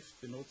die Schrift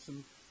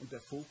benutzen und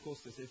der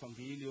Fokus des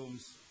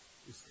Evangeliums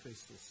ist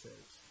Christus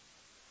selbst.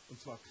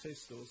 Und zwar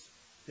Christus,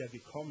 der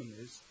gekommen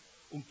ist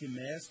und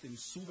gemäß dem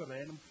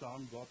souveränen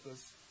Plan Gottes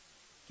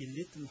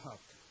gelitten hat.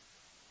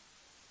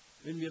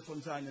 Wenn wir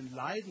von seinen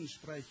Leiden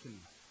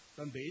sprechen,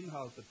 dann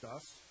beinhaltet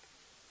das,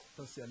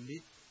 dass er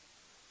litt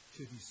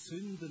für die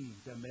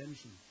Sünden der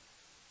Menschen.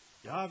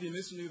 Ja, wir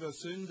müssen über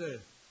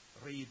Sünde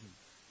reden.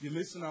 Wir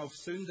müssen auf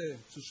Sünde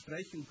zu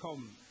sprechen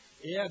kommen.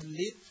 Er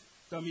litt,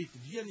 damit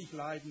wir nicht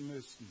leiden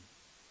müssten.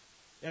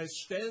 Er ist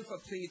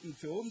stellvertretend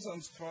für uns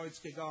ans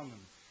Kreuz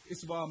gegangen.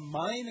 Es war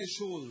meine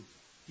Schuld,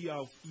 die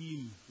auf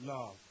ihm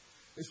lag.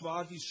 Es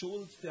war die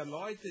Schuld der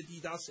Leute,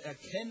 die das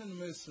erkennen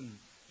müssen,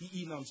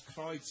 die ihn ans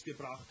Kreuz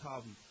gebracht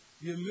haben.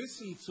 Wir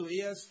müssen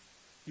zuerst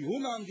die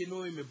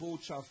unangenehme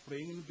Botschaft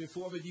bringen,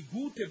 bevor wir die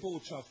gute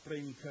Botschaft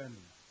bringen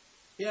können.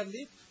 Er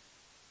litt,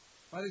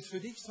 weil es für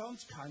dich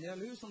sonst keine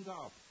Erlösung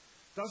gab.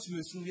 Das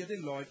müssen wir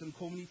den Leuten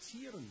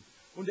kommunizieren.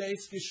 Und er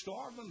ist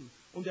gestorben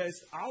und er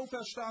ist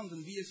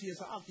auferstanden, wie es hier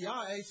sagt.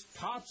 Ja, er ist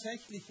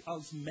tatsächlich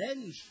als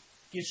Mensch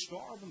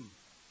gestorben,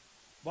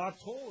 war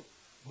tot,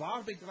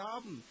 war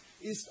begraben,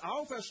 ist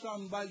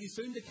auferstanden, weil die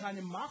Sünde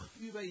keine Macht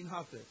über ihn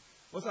hatte.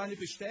 Was eine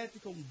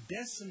Bestätigung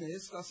dessen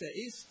ist, dass er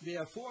ist,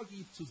 wer er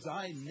vorgibt zu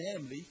sein,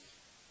 nämlich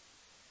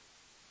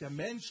der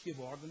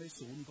menschgewordene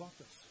Sohn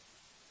Gottes.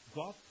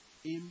 Gott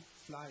im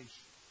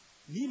Fleisch.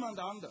 Niemand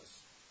anders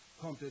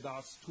konnte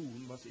das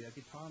tun, was er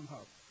getan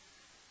hat.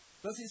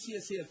 Das ist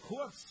hier sehr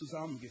kurz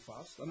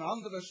zusammengefasst. An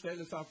anderer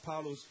Stelle sagt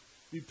Paulus,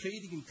 wir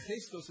predigen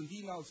Christus und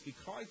ihn als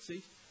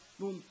gekreuzigt.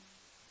 Nun,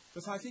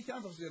 das heißt nicht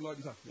einfach, dass die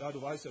Leute sagen, ja,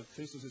 du weißt ja,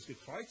 Christus ist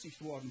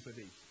gekreuzigt worden für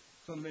dich.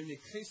 Sondern wenn wir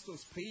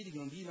Christus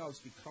predigen und ihn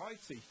als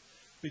gekreuzigt,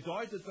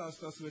 bedeutet das,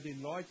 dass wir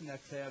den Leuten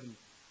erklären,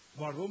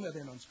 warum er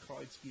denn ans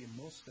Kreuz gehen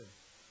musste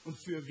und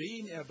für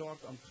wen er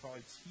dort am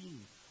Kreuz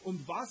hing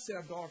und was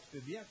er dort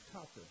bewirkt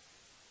hatte.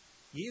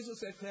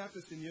 Jesus erklärt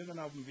es den Jüngern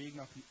auf dem Weg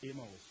nach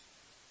Emmaus.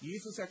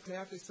 Jesus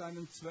erklärt es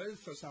seinen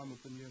 12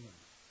 versammelten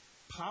Jüngern.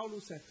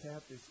 Paulus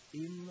erklärt es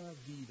immer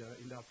wieder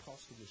in der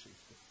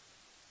Apostelgeschichte.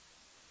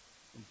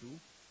 Und du?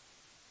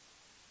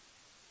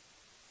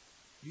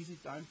 Wie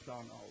sieht dein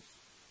Plan aus?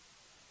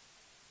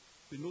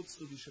 Benutzt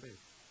du die Schrift?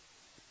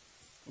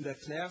 Und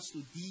erklärst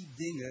du die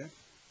Dinge,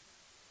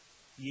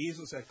 die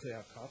Jesus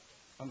erklärt hat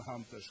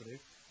anhand der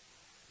Schrift,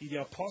 die die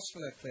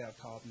Apostel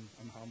erklärt haben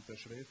anhand der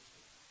Schrift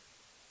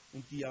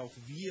und die auch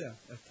wir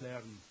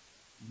erklären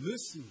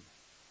müssen,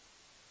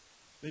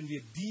 wenn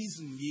wir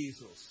diesen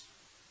Jesus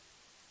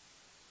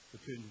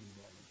verkündigen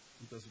wollen.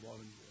 Und das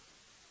wollen wir.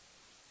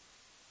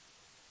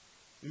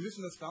 Wir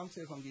müssen das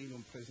ganze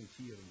Evangelium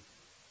präsentieren.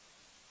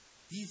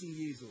 Diesen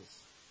Jesus,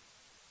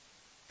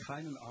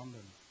 keinen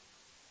anderen.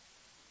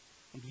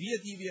 Und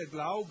wir, die wir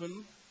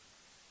glauben,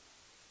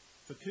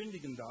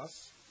 verkündigen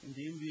das,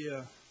 indem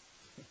wir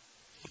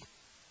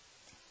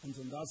uns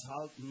an das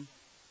halten,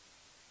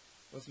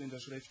 was wir in der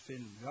Schrift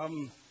finden. Wir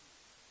haben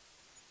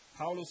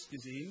Paulus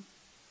gesehen,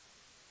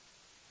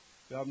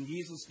 wir haben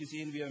Jesus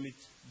gesehen, wie er mit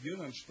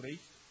Jüngern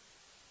spricht.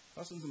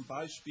 Lass uns ein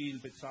Beispiel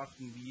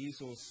betrachten, wie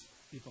Jesus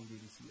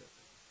evangelisiert.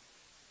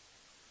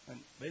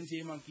 Wenn es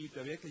jemand gibt,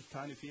 der wirklich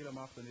keine Fehler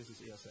macht, dann ist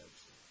es er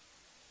selbst.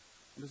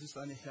 Und es ist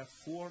eine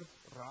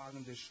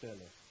hervorragende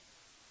Stelle.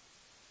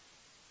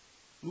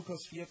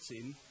 Lukas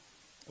 14,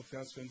 ab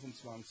Vers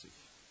 25.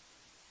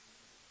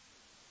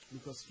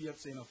 Lukas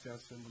 14, ab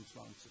Vers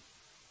 25.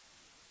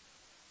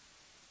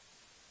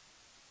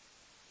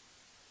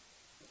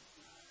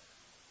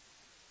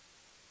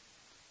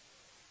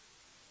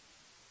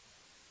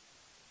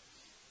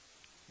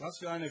 Was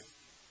für eine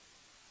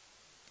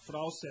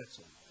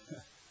Voraussetzung.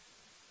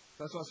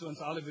 Das, was wir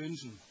uns alle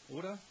wünschen,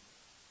 oder?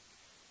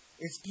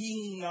 Es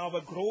gingen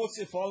aber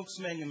große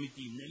Volksmengen mit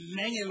ihm, eine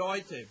Menge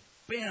Leute.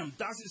 Bam,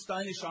 das ist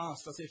deine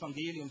Chance, das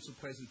Evangelium zu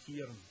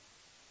präsentieren.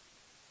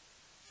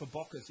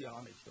 Verbocke es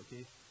ja nicht,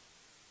 okay?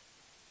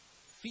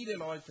 Viele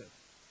Leute.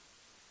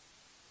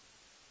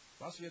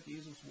 Was wird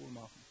Jesus wohl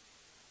machen?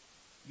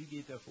 Wie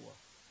geht er vor?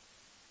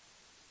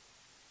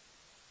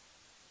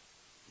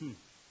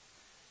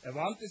 Er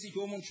wandte sich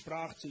um und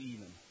sprach zu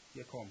ihnen.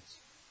 Hier kommt's.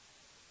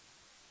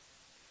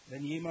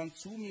 Wenn jemand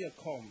zu mir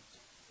kommt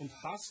und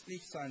hasst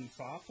nicht seinen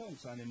Vater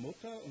und seine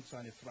Mutter und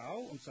seine Frau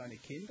und seine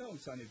Kinder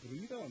und seine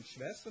Brüder und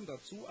Schwestern,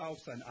 dazu auch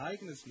sein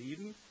eigenes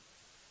Leben,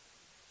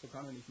 so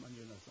kann er nicht mein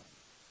Jünger sein.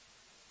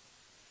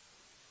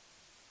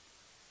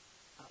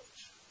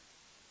 Autsch.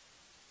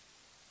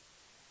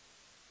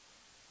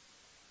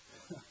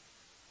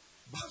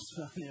 Was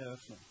für eine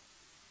Eröffnung.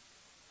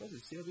 Das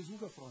ist sehr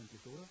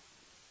besucherfreundlich, oder?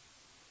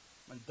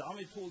 Und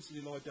damit holst du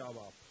die Leute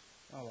aber ab.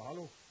 Aber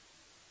hallo.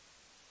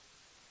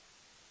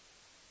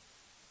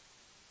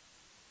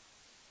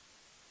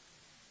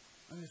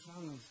 Und wir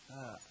fragen uns,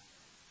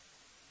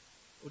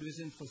 oder wir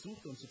sind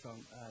versucht, uns zu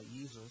fragen,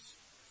 Jesus,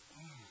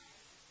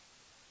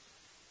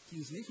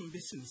 ging es nicht ein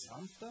bisschen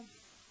sanfter?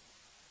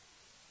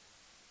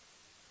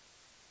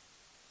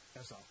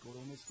 Er sagt,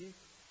 worum es geht.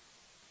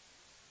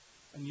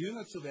 Ein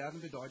Jünger zu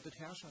werden bedeutet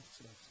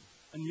Herrschaftswechsel.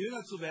 Ein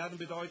Jünger zu werden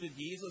bedeutet,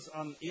 Jesus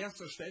an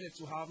erster Stelle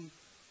zu haben,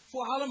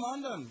 vor allem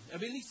anderen.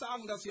 Er will nicht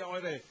sagen, dass ihr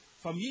eure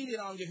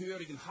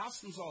Familienangehörigen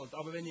hassen sollt,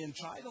 aber wenn ihr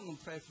Entscheidungen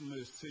treffen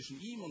müsst zwischen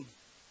ihm und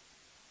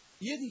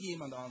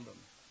irgendjemand anderen,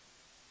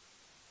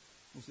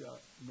 muss ja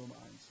Nummer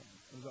 1 sein.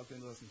 Er sagt,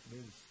 wenn du das nicht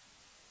willst,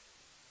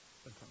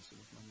 dann kannst du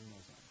nicht mein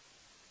Jünger sein.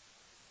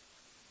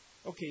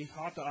 Okay,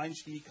 harter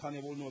Einstieg, kann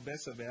ja wohl nur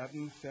besser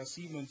werden. Vers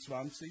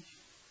 27.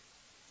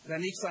 Wer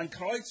nicht sein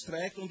Kreuz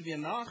trägt und mir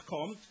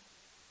nachkommt,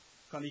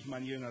 kann nicht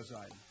mein Jünger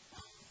sein.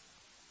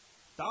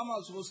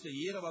 Damals wusste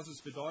jeder, was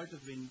es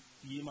bedeutet, wenn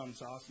jemand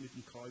saß mit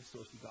dem Kreuz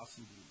durch die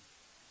Gassen ging.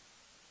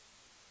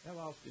 Er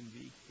war auf dem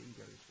Weg,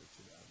 hingerichtet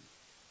zu werden.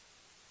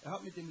 Er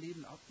hat mit dem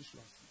Leben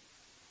abgeschlossen.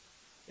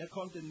 Er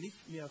konnte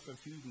nicht mehr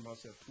verfügen,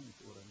 was er tut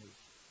oder nicht.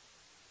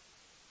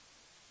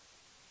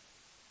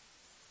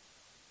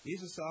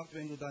 Jesus sagt,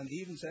 wenn du dein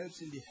Leben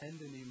selbst in die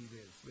Hände nehmen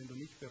willst, wenn du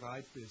nicht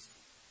bereit bist,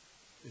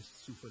 es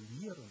zu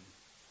verlieren,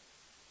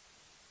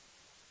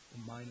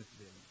 um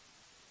meinetwillen,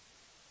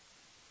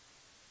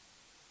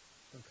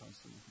 dann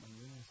kannst du nicht mein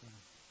Jünger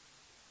sein.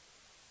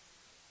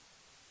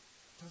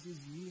 Das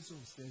ist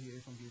Jesus, der hier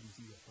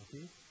evangelisiert,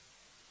 okay?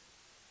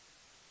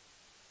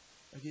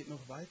 Er geht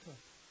noch weiter.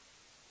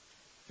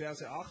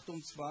 Verse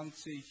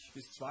 28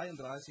 bis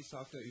 32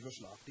 sagt er,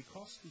 überschlag die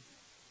Kosten.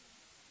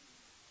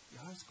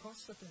 Ja, es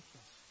kostet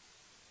etwas.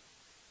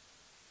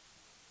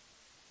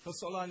 Das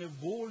soll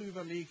eine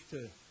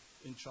wohlüberlegte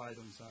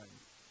Entscheidung sein.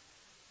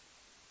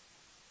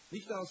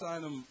 Nicht aus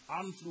einem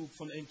Anflug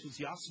von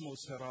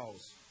Enthusiasmus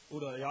heraus.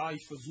 Oder ja,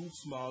 ich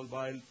versuch's mal,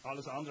 weil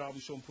alles andere habe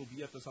ich schon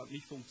probiert, das hat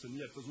nicht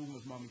funktioniert. Versuchen wir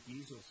es mal mit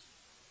Jesus.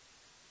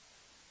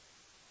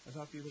 Er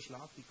sagt,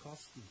 überschlag die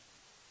Kosten.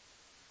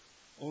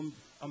 Und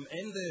am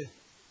Ende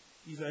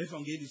dieser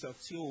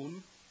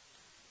Evangelisation,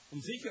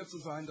 um sicher zu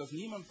sein, dass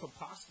niemand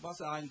verpasst, was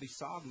er eigentlich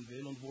sagen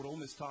will und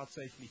worum es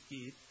tatsächlich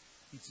geht,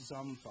 die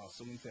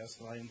Zusammenfassung in Vers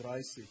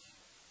 33.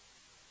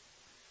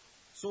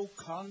 So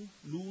kann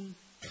nun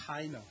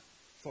keiner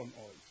von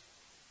euch,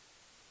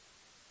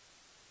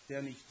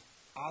 der nicht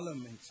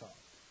allem entsagt.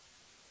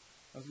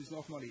 Lass uns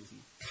nochmal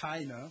lesen.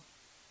 Keiner,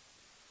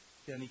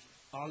 der nicht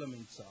allem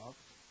entsagt,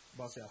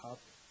 was er hat,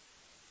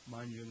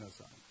 mein Jünger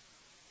sein.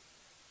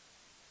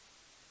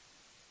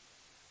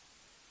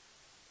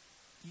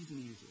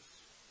 Diesen Jesus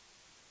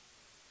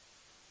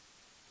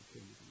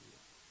verkündigen wir.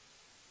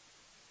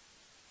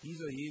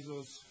 Dieser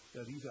Jesus,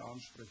 der diese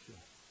Ansprüche,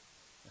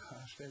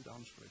 stellt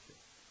Ansprüche.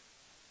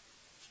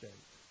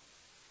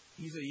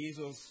 Dieser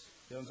Jesus,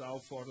 der uns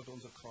auffordert,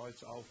 unser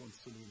Kreuz auf uns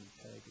zu nehmen,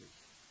 täglich.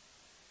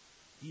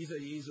 Dieser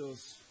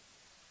Jesus,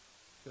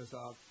 der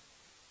sagt,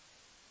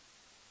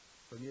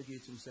 bei mir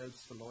geht es um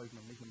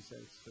Selbstverleugnung, nicht um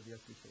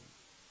Selbstverwirklichung.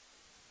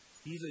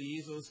 Dieser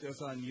Jesus, der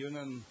seinen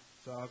Jüngern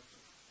sagt,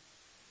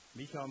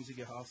 mich haben sie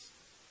gehasst,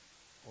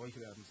 euch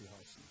werden sie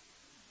hassen.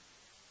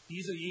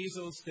 Dieser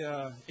Jesus,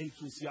 der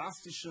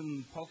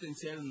enthusiastischen,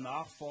 potenziellen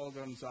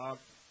Nachfolgern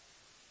sagt,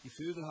 die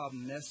Vögel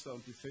haben Nester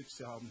und die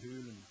Füchse haben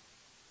Höhlen.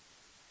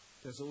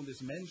 Der Sohn des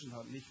Menschen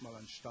hat nicht mal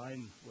einen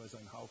Stein, wo er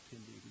sein Haupt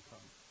hinlegen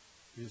kann.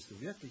 Willst du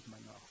wirklich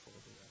mein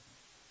Nachfolger werden?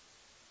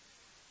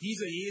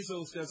 Dieser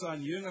Jesus, der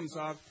seinen Jüngern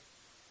sagt,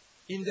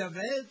 in der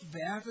Welt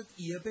werdet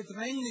ihr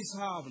Bedrängnis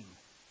haben.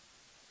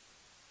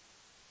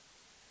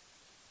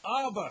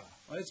 Aber,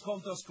 jetzt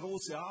kommt das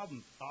große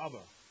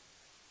Aber.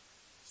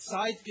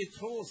 Seid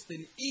getrost,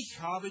 denn ich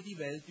habe die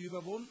Welt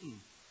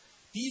überwunden.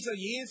 Dieser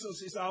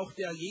Jesus ist auch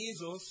der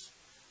Jesus,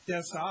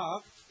 der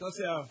sagt, dass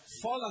er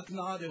voller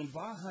Gnade und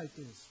Wahrheit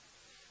ist.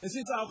 Es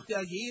ist auch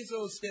der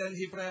Jesus, der in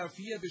Hebräer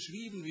 4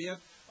 beschrieben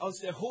wird, als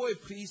der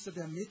Hohepriester,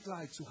 der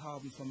Mitleid zu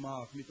haben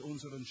vermag mit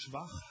unseren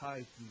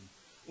Schwachheiten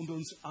und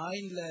uns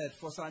einlädt,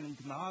 vor seinen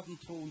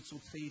Gnadenthron zu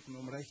treten,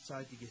 um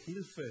rechtzeitige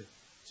Hilfe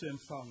zu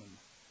empfangen.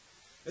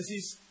 Es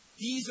ist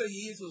dieser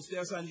Jesus,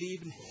 der sein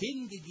Leben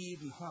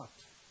hingegeben hat,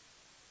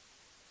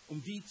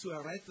 um die zu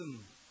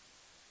erretten,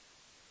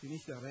 die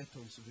nicht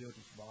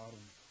errettungswürdig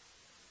waren.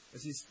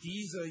 Es ist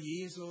dieser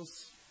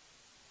Jesus,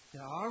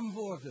 der arm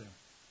wurde,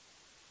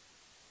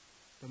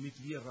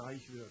 damit wir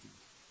reich würden.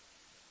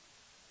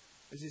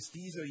 Es ist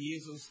dieser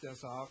Jesus, der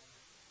sagt,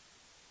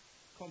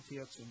 kommt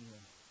her zu mir,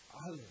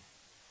 alle,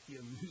 die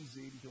ihr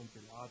mühselig und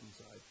beladen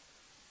seid.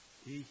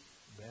 Ich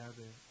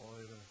werde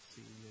eurer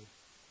Seele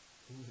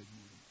Ruhe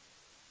geben.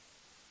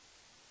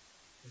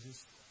 Es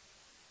ist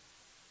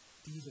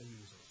dieser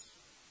Jesus,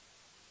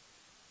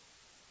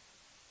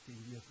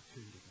 den wir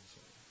verkündigen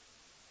sollen.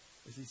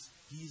 Es ist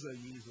dieser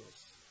Jesus,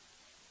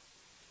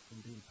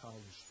 von dem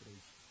Paulus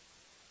spricht.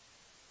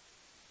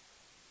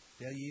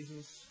 Der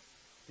Jesus,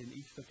 den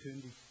ich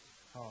verkündigt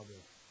habe,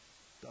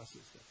 das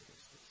ist der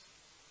Christus.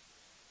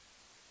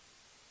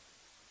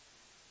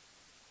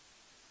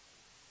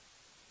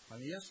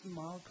 Beim ersten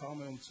Mal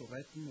kam er, um zu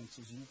retten und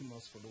zu suchen,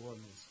 was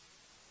verloren ist.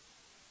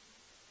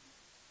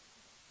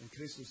 Wenn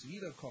Christus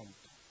wiederkommt,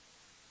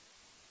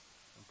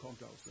 dann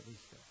kommt er als der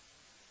Richter.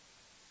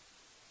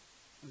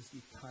 Und es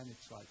gibt keine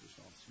zweite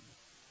Chance mehr.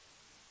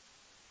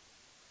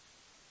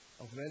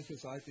 Auf welcher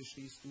Seite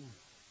stehst du?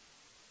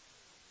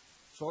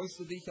 Freust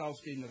du dich auf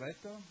den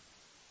Retter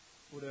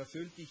oder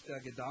erfüllt dich der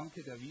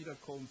Gedanke der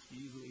Wiederkunft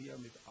Jesu eher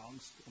mit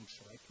Angst und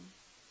Schrecken?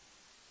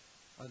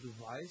 Weil du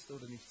weißt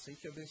oder nicht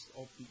sicher bist,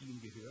 ob du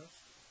ihm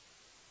gehörst,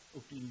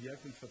 ob du ihm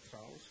wirklich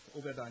vertraust,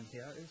 ob er dein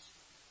Herr ist,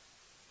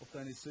 ob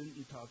deine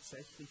Sünden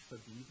tatsächlich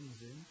vergeben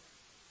sind.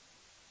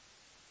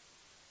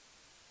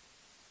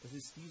 Es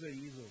ist dieser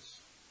Jesus,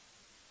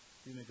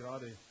 den wir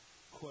gerade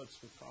kurz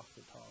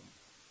betrachtet haben,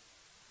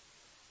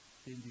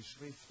 den die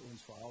Schrift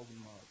uns vor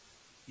Augen malt,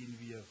 den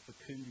wir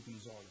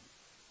verkündigen sollen.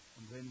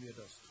 Und wenn wir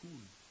das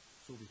tun,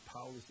 so wie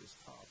Paulus es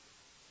tat,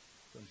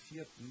 dann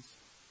viertens,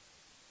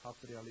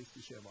 habt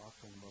realistische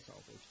Erwartungen, was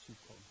auf euch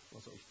zukommt,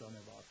 was euch dann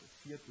erwartet.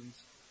 Viertens,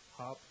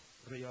 habt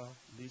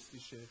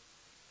realistische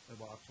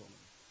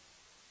Erwartungen.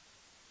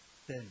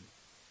 Denn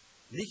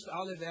nicht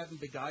alle werden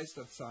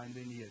begeistert sein,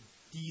 wenn ihr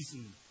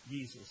diesen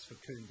Jesus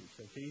verkündigt.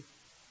 Okay?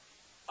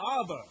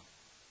 Aber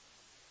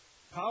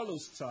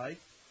Paulus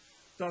zeigt,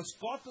 dass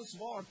Gottes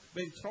Wort,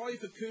 wenn treu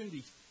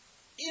verkündigt,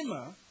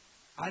 immer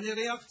eine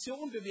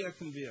Reaktion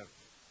bewirken wird.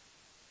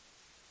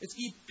 Es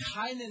gibt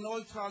keine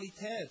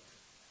Neutralität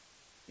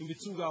in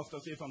Bezug auf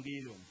das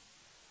Evangelium.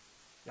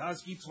 Ja,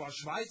 es gibt zwar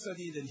Schweizer,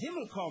 die in den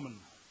Himmel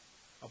kommen,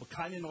 aber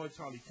keine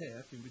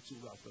Neutralität in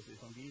Bezug auf das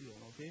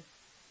Evangelium. Okay?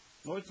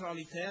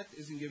 Neutralität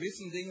ist in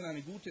gewissen Dingen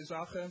eine gute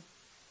Sache,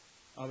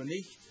 aber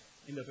nicht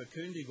in der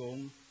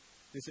Verkündigung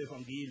des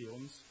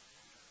Evangeliums.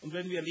 Und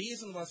wenn wir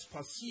lesen, was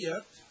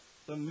passiert,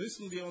 dann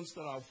müssen wir uns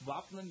darauf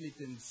wappnen, mit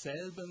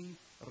denselben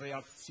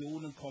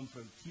Reaktionen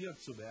konfrontiert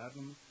zu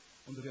werden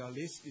und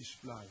realistisch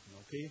bleiben.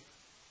 Okay?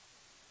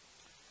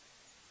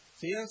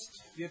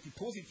 Zuerst wird die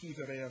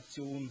positive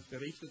Reaktion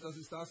berichtet. Das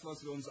ist das,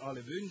 was wir uns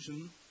alle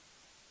wünschen.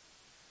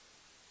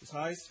 Das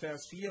heißt,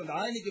 Vers 4, und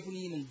einige von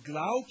ihnen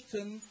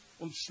glaubten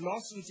und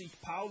schlossen sich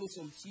Paulus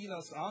und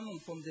Silas an,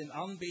 und von den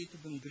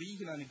anbetenden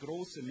Griechen eine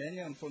große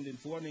Menge und von den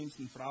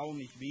vornehmsten Frauen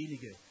nicht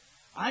wenige.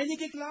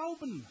 Einige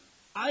glauben,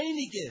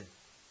 einige.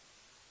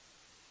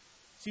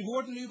 Sie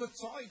wurden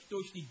überzeugt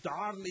durch die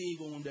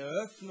Darlegung und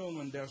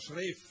Eröffnungen der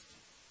Schrift,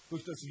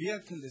 durch das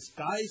Wirken des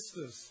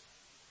Geistes.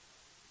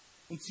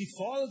 Und sie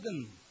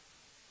folgen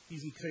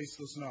diesem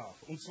Christus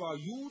nach. Und zwar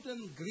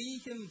Juden,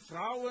 Griechen,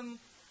 Frauen.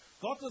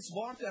 Gottes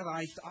Wort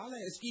erreicht alle.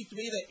 Es gibt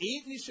weder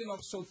ethnische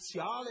noch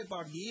soziale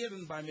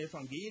Barrieren beim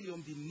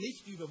Evangelium, die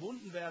nicht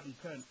überwunden werden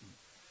könnten.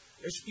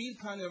 Es spielt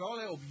keine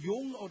Rolle, ob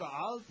jung oder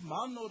alt,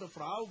 Mann oder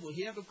Frau,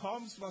 woher du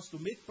kommst, was du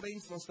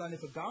mitbringst, was deine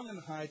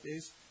Vergangenheit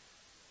ist.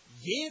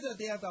 Jeder,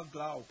 der da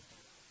glaubt,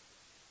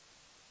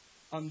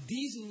 an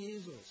diesen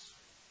Jesus,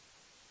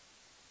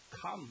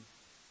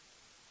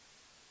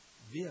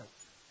 wird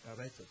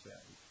errettet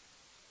werden.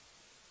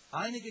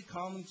 Einige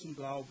kamen zum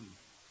Glauben.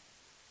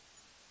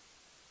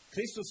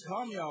 Christus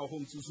kam ja auch,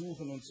 um zu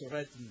suchen und zu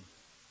retten,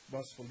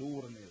 was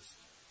verloren ist.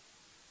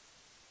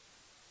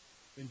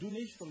 Wenn du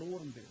nicht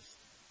verloren bist,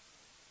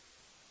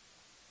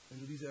 wenn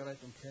du diese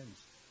Errettung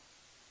kennst,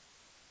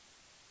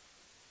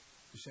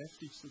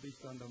 beschäftigst du dich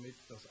dann damit,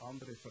 dass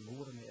andere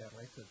Verlorene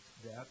errettet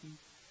werden,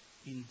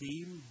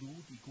 indem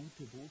du die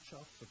gute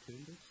Botschaft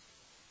verkündest?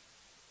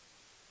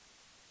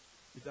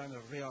 Mit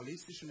einer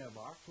realistischen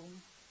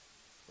Erwartung,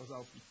 was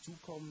auf dich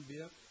zukommen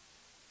wird,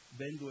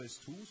 wenn du es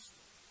tust?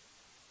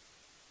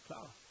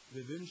 Klar,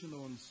 wir wünschen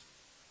uns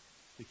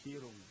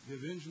Bekehrung.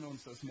 Wir wünschen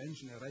uns, dass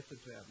Menschen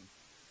errettet werden.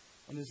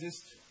 Und es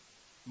ist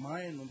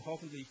mein und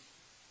hoffentlich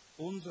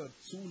unser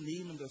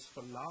zunehmendes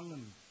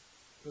Verlangen,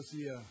 dass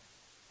wir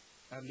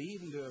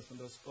erleben dürfen,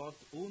 dass Gott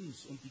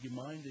uns und die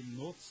Gemeinde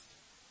nutzt,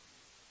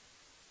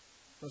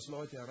 dass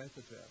Leute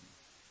errettet werden.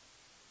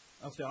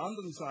 Auf der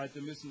anderen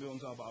Seite müssen wir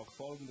uns aber auch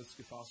Folgendes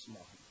gefasst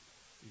machen.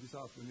 Wie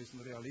gesagt, wir müssen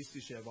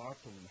realistische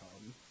Erwartungen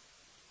haben.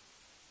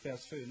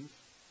 Vers 5.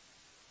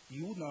 Die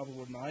Juden aber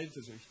wurden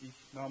eifersüchtig,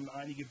 nahmen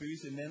einige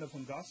böse Männer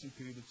vom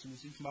Gassenpöbel zu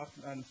sich,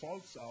 machten einen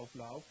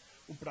Volksauflauf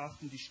und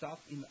brachten die Stadt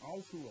in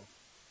Aufruhr.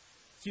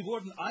 Sie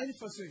wurden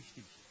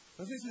eifersüchtig.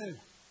 Das ist eine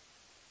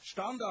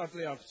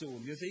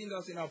Standardreaktion. Wir sehen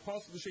das in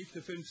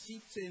Apostelgeschichte 5,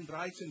 17,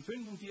 13,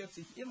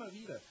 45 immer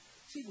wieder.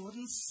 Sie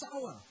wurden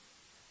sauer.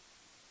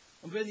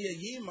 Und wenn ihr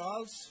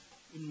jemals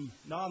im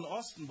Nahen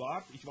Osten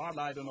wart, ich war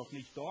leider noch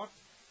nicht dort,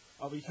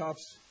 aber ich habe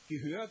es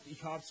gehört,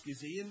 ich habe es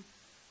gesehen,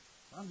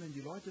 dann, wenn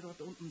die Leute dort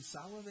unten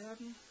sauer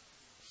werden,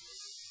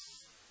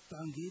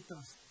 dann geht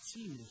das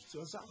ziemlich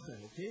zur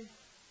Sache, okay?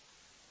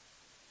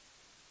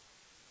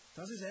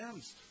 Das ist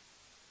ernst.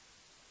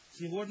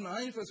 Sie wurden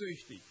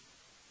eifersüchtig.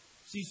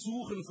 Sie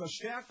suchen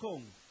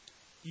Verstärkung.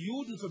 Die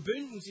Juden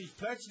verbünden sich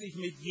plötzlich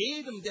mit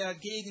jedem, der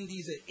gegen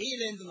diese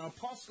elenden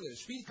Apostel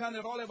ist. Spielt keine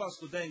Rolle, was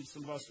du denkst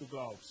und was du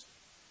glaubst.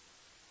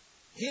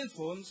 Hilf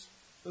uns,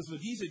 dass wir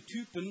diese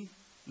Typen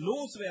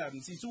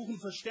loswerden. Sie suchen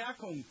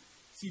Verstärkung.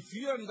 Sie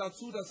führen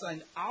dazu, dass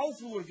ein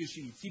Aufruhr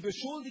geschieht. Sie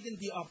beschuldigen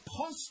die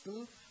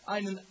Apostel,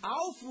 einen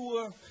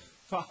Aufruhr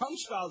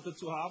veranstaltet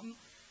zu haben,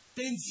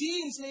 den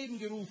sie ins Leben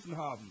gerufen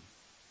haben.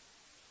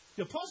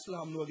 Die Apostel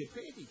haben nur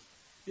gepredigt.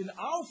 Den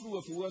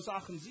Aufruhr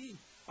verursachen sie.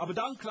 Aber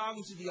dann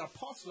klagen sie die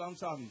Apostel an und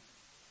sagen,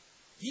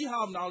 die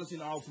haben alles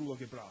in Aufruhr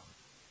gebracht.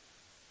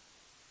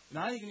 In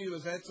einigen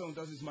Übersetzungen,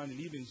 das ist meine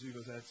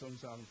Lieblingsübersetzung,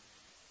 sagen,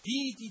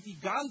 die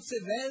ganze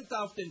Welt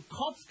auf den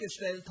Kopf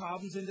gestellt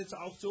haben, sind jetzt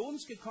auch zu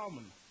uns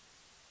gekommen.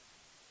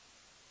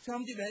 Sie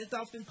haben die Welt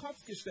auf den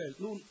Kopf gestellt.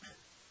 Nun,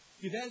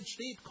 die Welt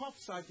steht Kopf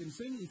seit dem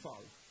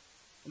Sündenfall.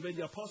 Und wenn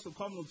die Apostel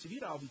kommen und sie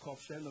wieder auf den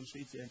Kopf stellen, dann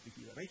steht sie endlich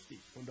wieder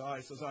richtig. Von daher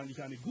ist das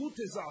eigentlich eine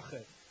gute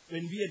Sache,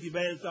 wenn wir die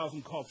Welt auf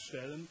den Kopf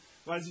stellen,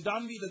 weil sie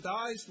dann wieder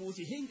da ist, wo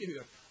sie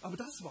hingehört. Aber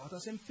das war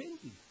das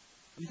Empfinden.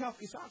 Und ich habe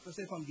gesagt, das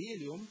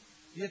Evangelium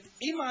wird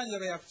immer eine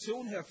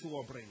Reaktion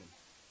hervorbringen.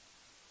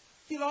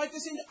 Die Leute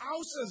sind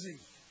außer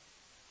sich.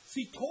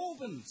 Sie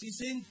toben, sie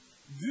sind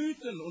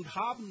wütend und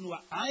haben nur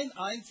ein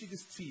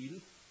einziges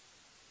Ziel.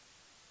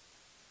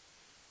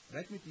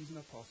 Weg mit diesen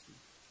Aposteln.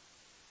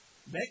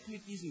 Weg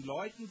mit diesen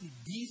Leuten, die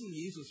diesen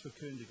Jesus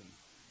verkündigen.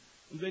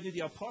 Und wenn ihr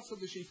die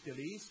Apostelgeschichte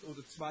lest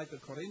oder 2.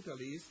 Korinther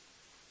lest,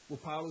 wo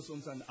Paulus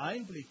uns einen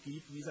Einblick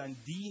gibt, wie sein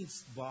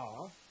Dienst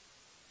war,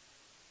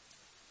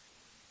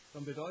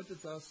 dann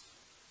bedeutet das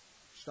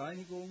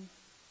Steinigung,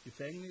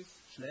 Gefängnis,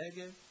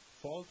 Schläge,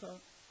 Folter,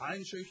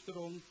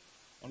 Einschüchterung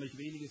und nicht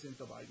wenige sind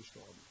dabei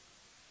gestorben.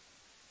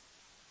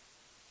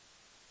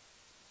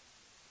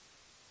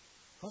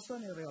 Hast du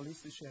eine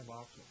realistische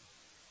Erwartung,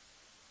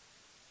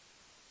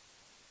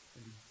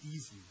 wenn du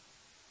diesen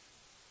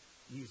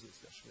Jesus,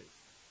 der schlägt,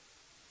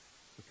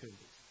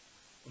 verkündigst?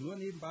 Und nur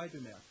nebenbei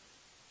bemerkt,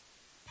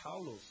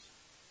 Paulus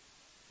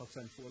hat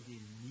sein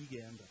Vorgehen nie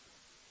geändert.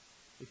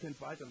 Ihr könnt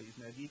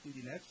weiterlesen. Er geht in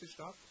die nächste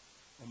Stadt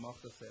und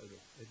macht dasselbe.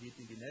 Er geht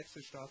in die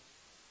nächste Stadt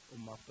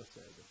und macht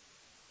dasselbe.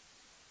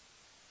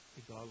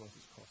 Egal, was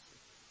es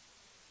kostet.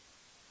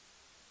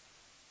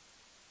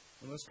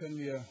 Und was können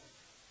wir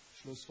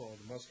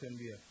schlussfolgern?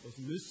 Was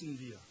müssen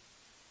wir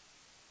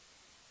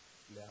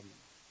lernen?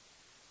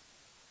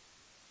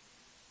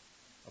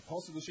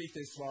 Apostelgeschichte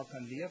ist zwar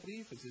kein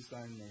Lehrbrief, es ist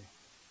eine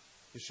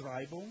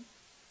Beschreibung,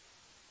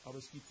 aber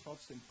es gibt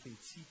trotzdem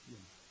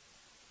Prinzipien,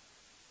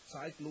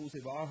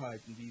 zeitlose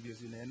Wahrheiten, wie wir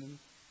sie nennen,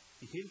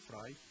 die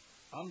hilfreich,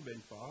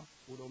 anwendbar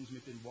oder um es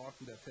mit den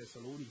Worten der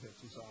Thessalonicher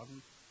zu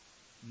sagen,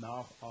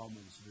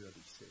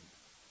 nachahmungswürdig sind.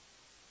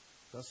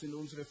 Das sind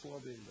unsere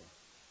Vorbilder.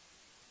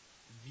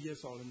 Wir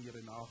sollen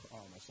ihre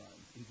Nachahmer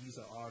sein, in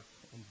dieser Art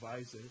und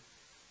Weise,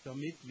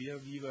 damit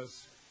wir, wie wir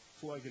es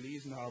vorher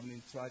gelesen haben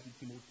in 2.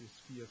 Timotheus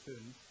 4,5,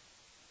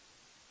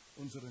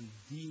 unseren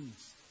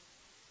Dienst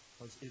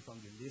als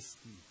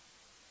Evangelisten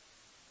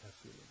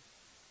erfüllen.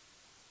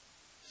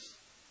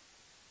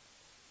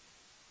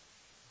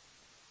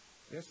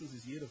 Erstens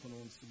ist jeder von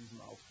uns zu diesem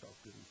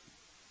Auftrag berufen.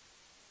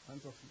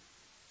 Einfach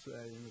zur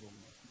Erinnerung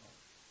nochmal.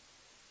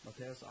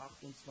 Matthäus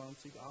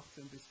 28,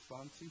 18 bis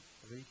 20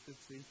 richtet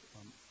sich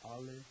an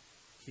alle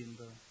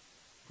Kinder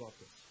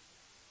Gottes.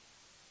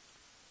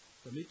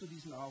 Damit du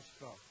diesen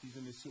Auftrag,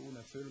 diese Mission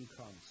erfüllen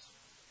kannst,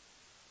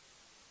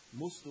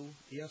 musst du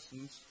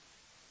erstens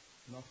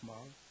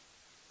nochmal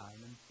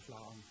einen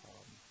Plan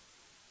haben.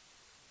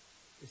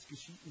 Es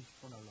geschieht nicht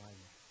von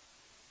alleine.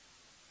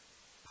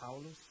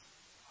 Paulus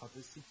hat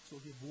es sich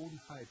zur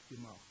Gewohnheit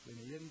gemacht, wenn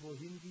er irgendwo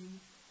hinging,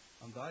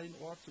 an einen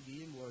Ort zu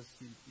gehen, wo es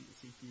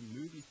sich die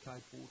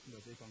Möglichkeit boten,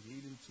 das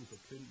Evangelium zu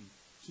verkünden,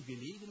 zu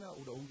gelegener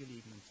oder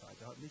ungelegener Zeit.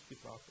 Er hat nicht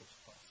gefragt, ob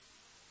es passt.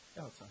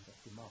 Er hat es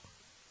einfach gemacht.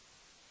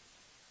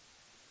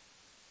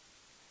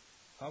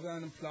 Habe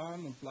einen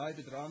Plan und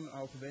bleibe dran,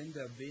 auch wenn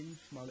der Wind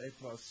mal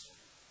etwas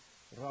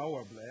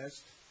rauer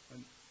bläst.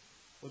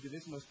 Und wir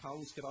wissen, was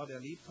Paulus gerade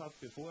erlebt hat,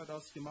 bevor er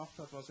das gemacht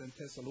hat, was er in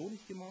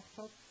Thessalonik gemacht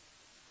hat.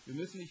 Wir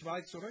müssen nicht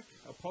weit zurück.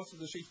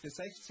 Apostelgeschichte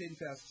 16,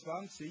 Vers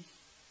 20.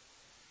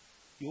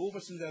 Die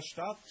Obersten der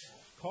Stadt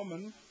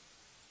kommen.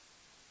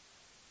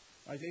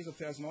 Ich lese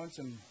Vers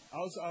 19.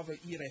 Als aber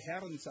ihre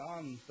Herren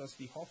sahen, dass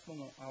die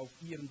Hoffnung auf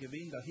ihren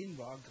Gewinn dahin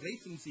war,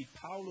 griffen sie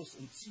Paulus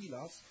und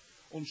Silas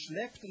und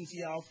schleppten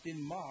sie auf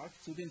den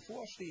Markt zu den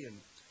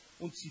Vorstehern.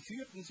 Und sie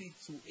führten sie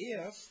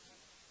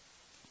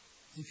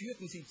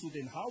zu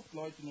den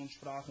Hauptleuten und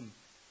sprachen: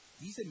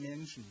 Diese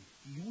Menschen,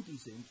 die Juden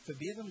sind,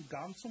 verwirren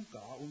ganz und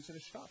gar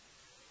unsere Stadt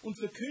und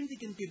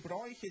verkündigen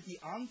Gebräuche,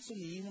 die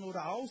anzunehmen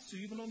oder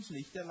auszuüben uns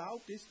nicht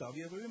erlaubt ist, da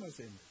wir Römer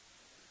sind.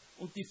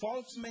 Und die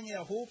Volksmenge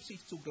erhob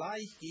sich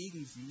zugleich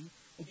gegen sie,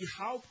 und die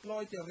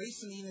Hauptleute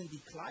rissen ihnen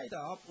die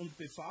Kleider ab und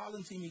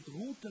befahlen sie mit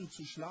Ruten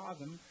zu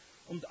schlagen.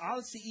 Und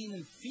als sie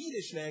ihnen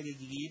viele Schläge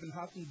gegeben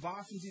hatten,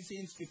 warfen sie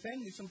ins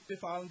Gefängnis und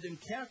befahlen dem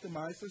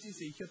Kerkermeister, sie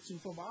sicher zu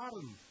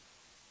verwahren.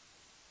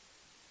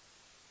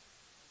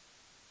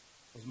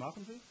 Was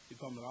machen sie? Sie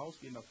kommen raus,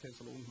 gehen nach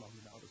Thessalonik, machen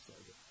genau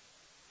dasselbe.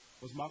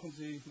 Was machen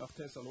sie nach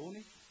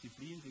Thessalonik? Sie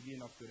fliehen, sie gehen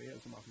nach Berea,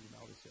 sie machen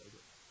genau dasselbe.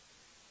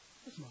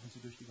 Das machen sie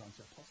durch die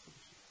ganze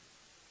Apostelgeschichte.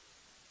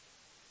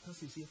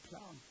 Das ist ihr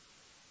Plan.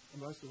 Und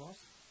weißt du was?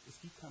 Es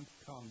gibt keinen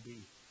Plan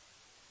B.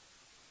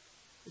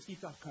 Es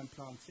gibt auch keinen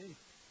Plan C.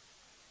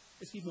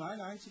 Es gibt nur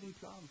einen einzigen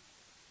Plan.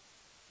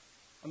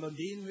 Und an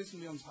den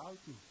müssen wir uns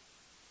halten.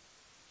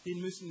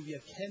 Den müssen wir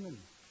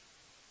kennen.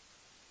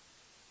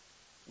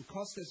 Und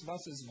koste es,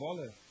 was es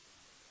wolle,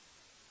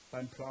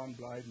 beim Plan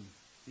bleiben,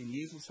 den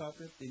Jesus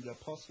hatte, den die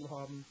Apostel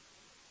haben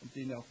und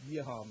den auch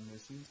wir haben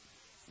müssen.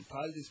 Und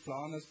Teil des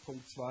Planes,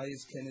 Punkt 2,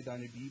 ist: Kenne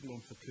deine Bibel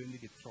und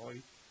verkündige treu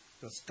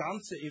das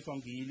ganze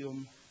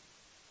Evangelium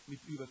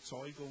mit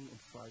Überzeugung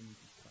und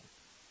Freimütigkeit.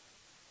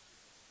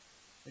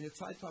 Wenn ihr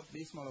Zeit habt,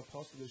 lest mal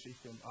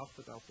Apostelgeschichte und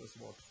achtet auf das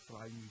Wort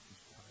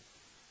Freimütigkeit.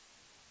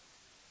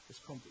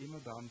 Es kommt immer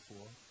dann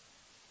vor,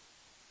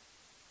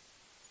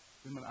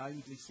 wenn man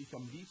eigentlich sich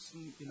am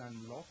liebsten in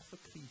ein Loch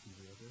verkriechen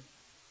würde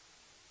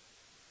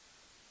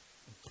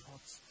und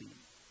trotzdem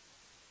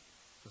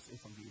das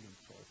Evangelium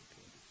treu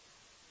verkündigt.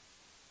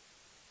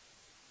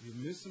 Wir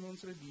müssen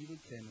unsere Bibel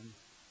kennen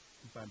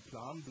und beim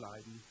Plan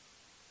bleiben,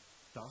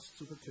 das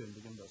zu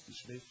verkündigen, was die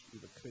Schrift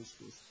über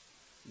Christus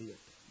lehrt.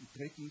 Und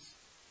drittens,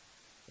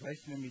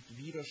 rechne mit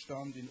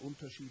Widerstand in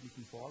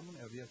unterschiedlichen Formen.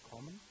 Er wird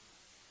kommen.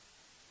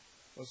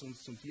 Was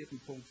uns zum vierten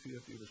Punkt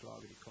führt: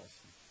 überschlage die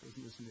Kosten. Das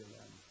müssen wir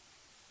lernen.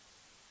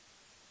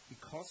 Die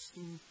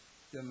Kosten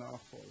der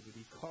Nachfolge,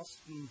 die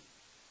Kosten,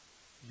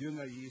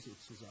 Jünger Jesu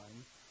zu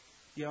sein,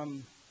 die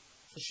an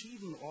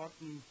verschiedenen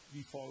Orten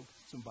wie folgt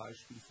zum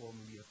Beispiel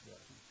formuliert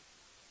werden.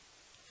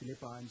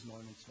 Philipper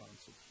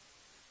 1,29.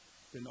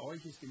 Denn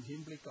euch ist im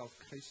Hinblick auf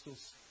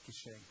Christus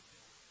geschenkt.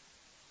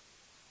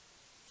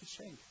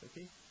 Geschenkt,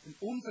 okay? Ein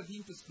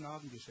unverdientes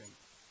Gnadengeschenk.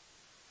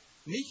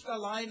 Nicht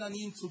allein an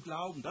ihn zu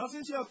glauben, das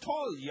ist ja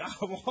toll,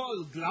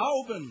 jawohl,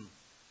 glauben.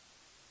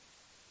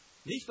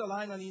 Nicht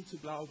allein an ihn zu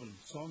glauben,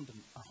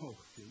 sondern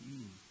auch für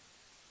ihn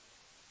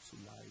zu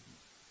leiden.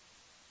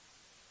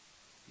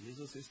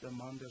 Jesus ist der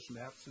Mann, der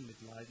Schmerzen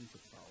mit Leiden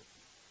vertraut.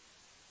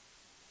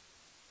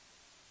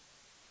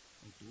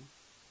 Und du?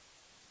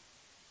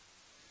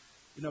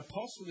 In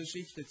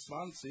Apostelgeschichte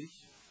 20,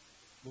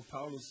 wo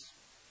Paulus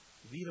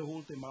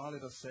wiederholte Male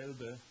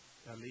dasselbe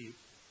erlebt,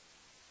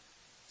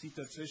 zieht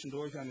er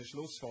zwischendurch eine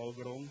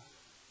Schlussfolgerung,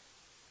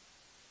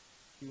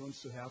 die wir uns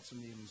zu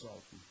Herzen nehmen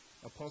sollten.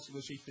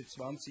 Apostelgeschichte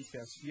 20,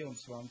 Vers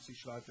 24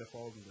 schreibt er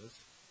Folgendes: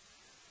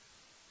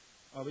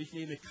 Aber ich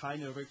nehme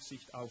keine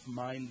Rücksicht auf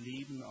mein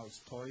Leben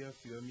als teuer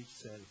für mich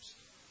selbst.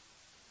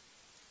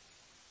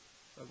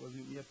 Was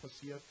mit mir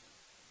passiert,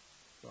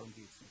 darum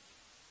geht es nicht.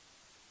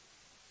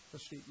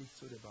 Das steht nicht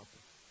zur Debatte.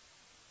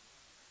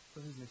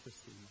 Das ist nicht das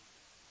Thema.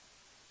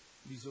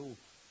 Wieso?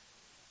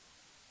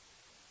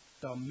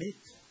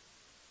 Damit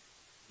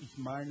ich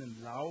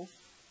meinen Lauf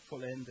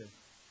vollende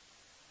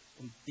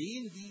und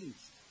den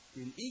Dienst,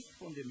 den ich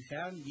von dem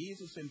Herrn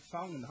Jesus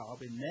empfangen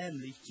habe,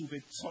 nämlich zu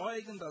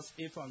bezeugen, das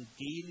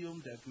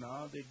Evangelium der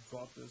Gnade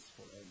Gottes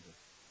vollende.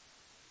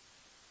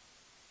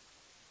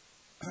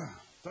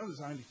 Das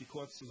ist eigentlich die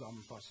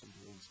Kurzzusammenfassung,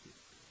 die uns gibt.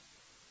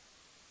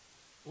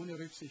 Ohne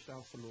Rücksicht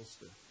auf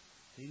Verluste,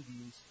 den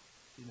Dienst,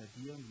 den er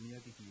dir und mir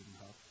gegeben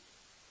hat,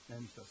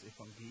 nämlich das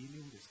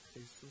Evangelium des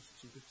Christus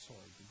zu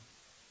bezeugen,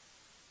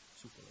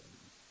 zu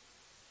vollenden.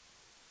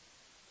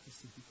 Das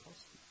sind die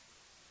Kosten.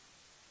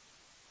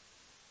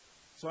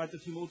 2.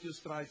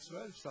 Timotheus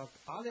 3,12 sagt: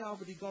 Alle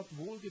aber, die Gott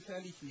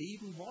wohlgefällig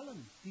leben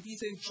wollen, die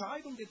diese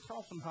Entscheidung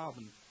getroffen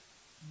haben,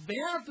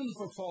 werden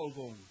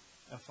Verfolgung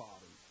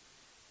erfahren.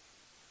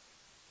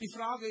 Die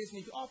Frage ist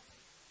nicht ob,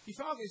 die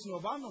Frage ist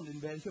nur wann und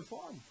in welcher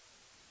Form.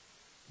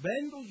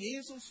 Wenn du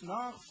Jesus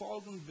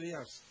nachfolgen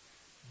wirst,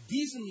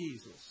 diesen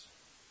Jesus,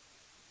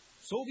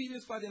 so wie wir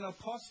es bei den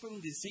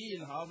Aposteln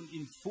gesehen haben,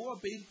 in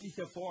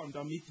vorbildlicher Form,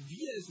 damit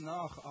wir es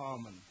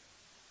nachahmen,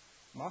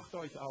 macht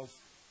euch auf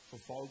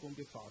Verfolgung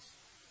gefasst,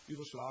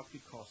 überschlagt die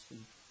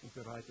Kosten und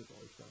bereitet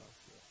euch darauf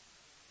vor.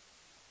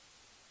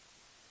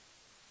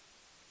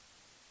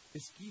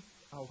 Es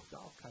gibt auch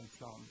da keinen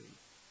Plan B.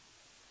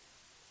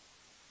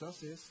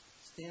 Das ist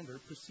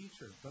Standard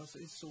Procedure. Das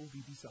ist so,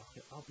 wie die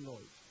Sache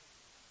abläuft.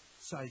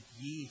 Seit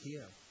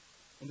jeher.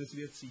 Und es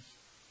wird sich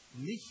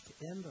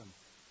nicht ändern.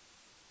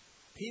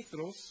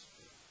 Petrus,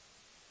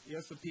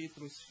 1.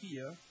 Petrus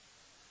 4,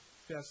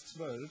 Vers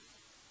 12.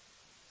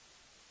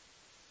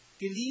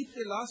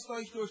 Geliebte, lasst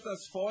euch durch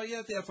das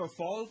Feuer der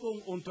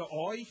Verfolgung unter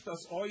euch,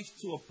 das euch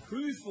zur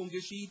Prüfung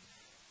geschieht,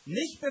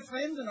 nicht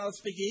befremden,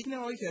 als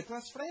begegne euch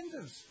etwas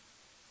Fremdes.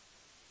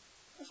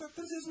 Er sagt,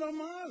 das ist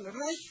normal,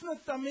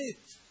 rechnet damit.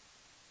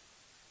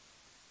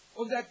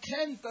 Und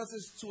erkennt, dass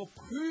es zur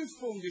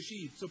Prüfung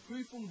geschieht. Zur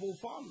Prüfung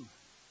wovon?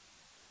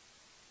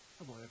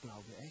 Aber euer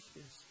Glaube echt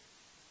ist.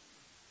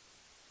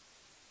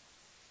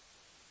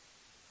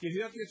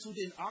 Gehört ihr zu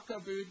den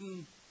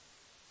Ackerböden,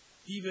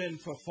 die, wenn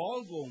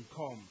Verfolgung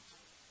kommt,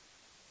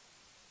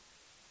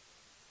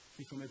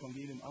 sich vom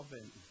Evangelium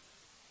abwenden?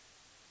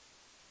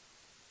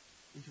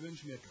 Ich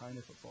wünsche mir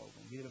keine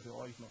Verfolgung, weder für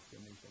euch noch für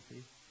mich,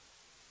 okay?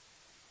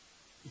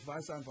 Ich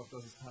weiß einfach,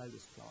 dass es Teil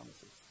des Planes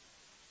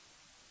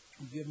ist.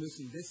 Und wir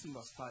müssen wissen,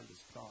 was Teil des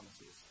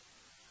Planes ist.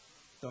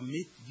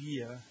 Damit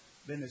wir,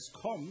 wenn es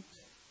kommt,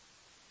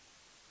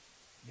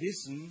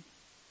 wissen,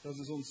 dass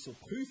es uns zur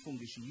Prüfung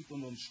geschieht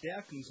und uns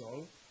stärken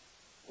soll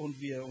und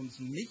wir uns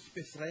nicht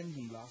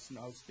befremden lassen,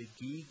 als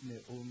begegne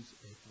uns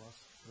etwas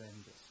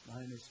Fremdes.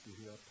 Nein, es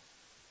gehört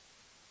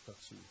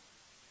dazu.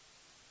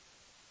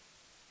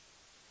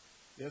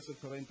 1.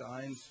 Korinther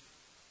 1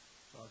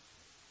 sagt,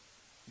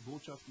 die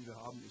Botschaft, die wir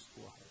haben, ist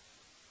Torheit.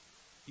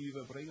 Die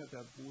Überbringer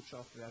der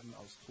Botschaft werden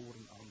als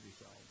Toren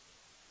angeschaut.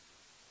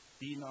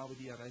 Denen aber,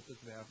 die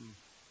errettet werden,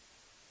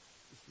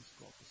 ist es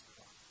Gottes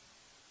Kraft.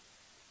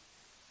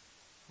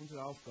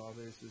 Unsere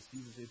Aufgabe ist es,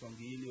 dieses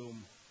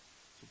Evangelium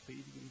zu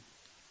predigen,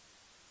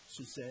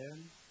 zu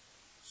säen,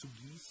 zu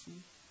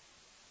gießen.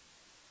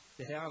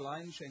 Der Herr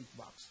allein schenkt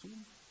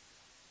Wachstum,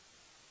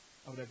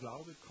 aber der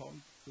Glaube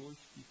kommt durch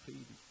die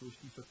Predigt, durch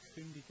die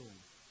Verkündigung,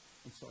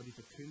 und zwar die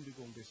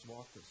Verkündigung des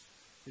Wortes,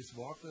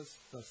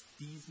 das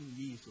diesen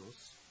Jesus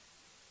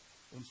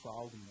uns vor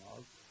Augen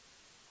malt,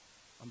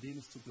 an dem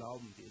es zu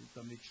glauben gilt,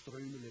 damit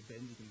Ströme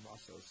lebendigen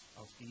Wassers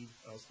aus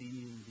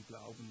denjenigen, die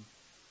glauben,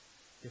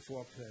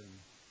 hervorquellen.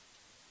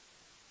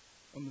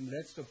 Und ein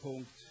letzter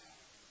Punkt,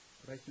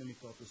 rechne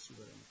mit Gottes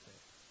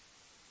Souveränität.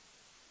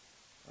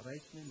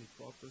 Rechne mit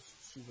Gottes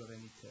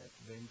Souveränität,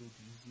 wenn du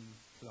diesen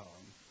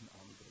Plan in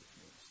Angriff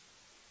nimmst.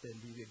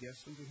 Denn wie wir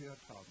gestern gehört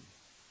haben,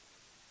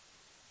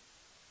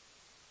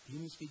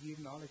 ihm ist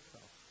gegeben alle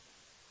Kraft,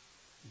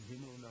 im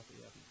Himmel und auf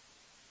Erden.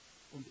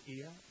 Und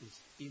er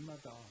ist immer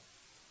da.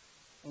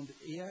 Und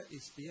er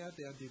ist der,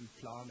 der den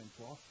Plan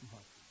entworfen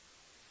hat.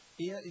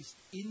 Er ist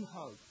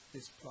Inhalt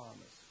des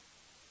Planes.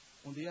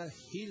 Und er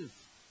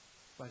hilft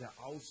bei der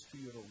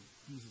Ausführung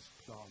dieses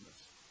Planes,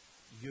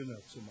 Jünger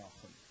zu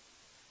machen.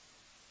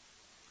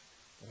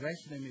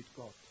 Rechne mit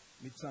Gott,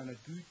 mit seiner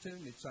Güte,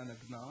 mit seiner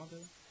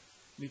Gnade,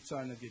 mit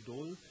seiner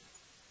Geduld,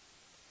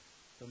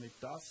 damit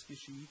das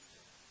geschieht,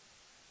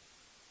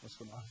 was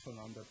von Anfang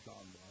an der Plan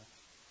war.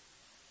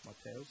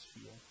 Matthäus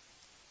 4,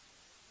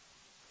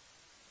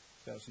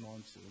 Vers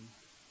 19.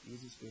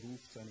 Jesus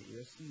beruft seine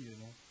ersten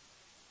Jünger,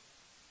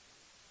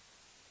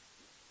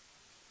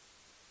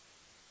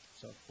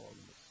 sagt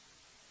Folgendes.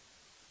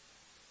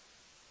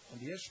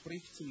 Und er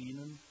spricht zu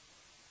ihnen,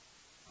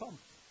 kommt,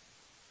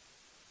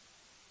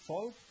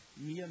 folgt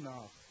mir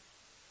nach.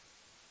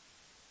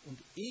 Und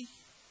ich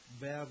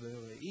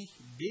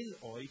will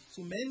euch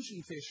zu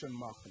Menschenfischern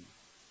machen.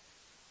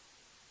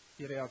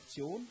 Die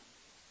Reaktion?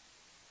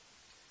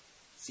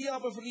 Sie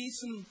aber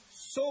verließen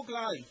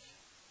sogleich,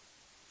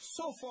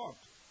 sofort,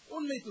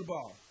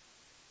 unmittelbar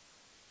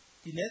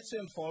die Netze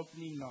und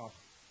folgten ihm nach.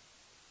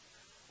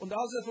 Und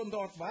als er von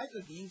dort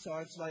weiterging, sah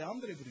er zwei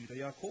andere Brüder,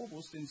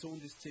 Jakobus, den Sohn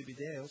des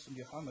Zebedäus, und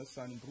Johannes,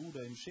 seinen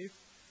Bruder, im Schiff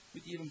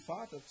mit ihrem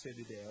Vater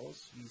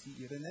Zebedäus, wie sie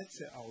ihre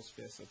Netze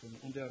ausbesserten.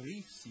 Und er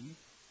rief sie.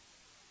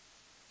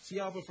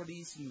 Sie aber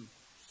verließen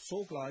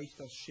sogleich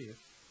das Schiff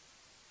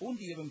und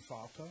ihren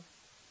Vater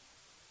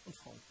und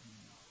folgten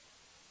ihm nach.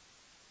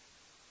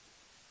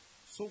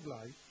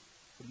 Sogleich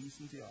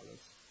verließen sie alles,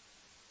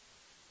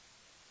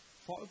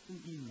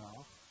 folgten ihm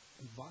nach.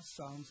 Und was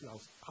sahen sie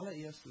als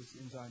allererstes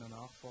in seiner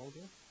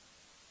Nachfolge?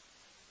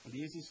 Und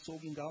Jesus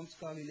zog in ganz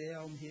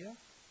Galiläa umher,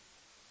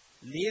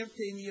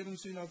 lehrte in ihren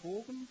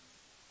Synagogen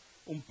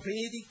und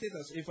predigte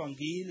das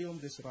Evangelium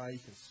des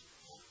Reiches.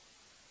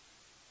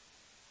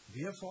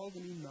 Wir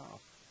folgen ihm nach,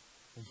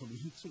 um von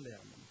ihm zu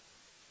lernen,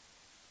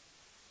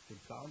 den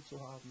Plan zu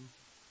haben,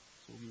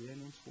 so wie er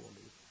ihn uns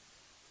vorlebt,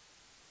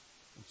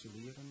 und zu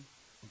lehren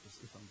und das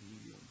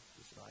Evangelium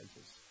des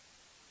Reiches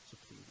zu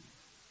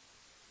predigen.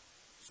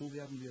 So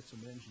werden wir zu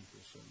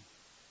Menschenfischern.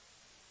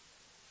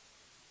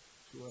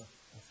 So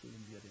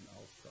erfüllen wir den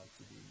Auftrag,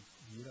 zu dem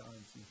jeder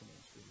einzelne von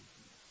uns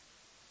berufen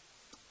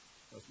ist.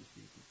 Lass mich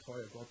beten.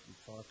 Treuer Gott und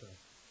Vater,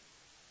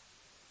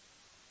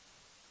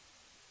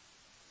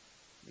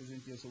 wir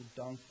sind dir so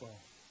dankbar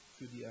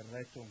für die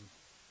Errettung,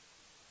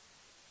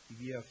 die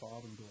wir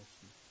erfahren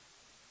durften.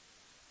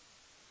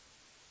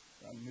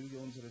 Dann möge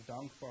unsere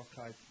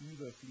Dankbarkeit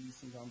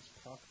überfließen, ganz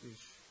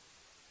praktisch,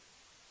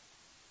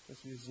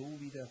 dass wir so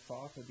wie der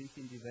Vater dich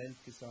in die Welt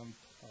gesandt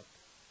hat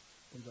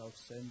und auch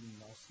senden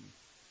lassen,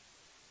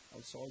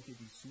 als solche,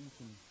 die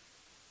suchen,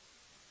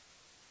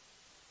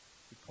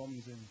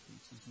 gekommen sind, um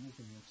zu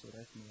suchen und zu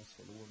retten, was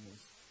verloren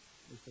ist.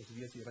 Nicht, dass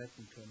wir sie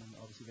retten können,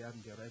 aber sie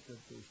werden gerettet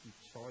durch die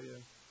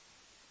treue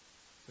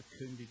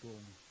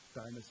Verkündigung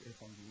deines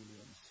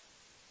Evangeliums.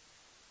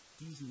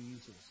 Diesen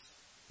Jesus,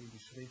 den die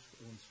Schrift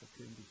uns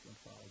verkündigt und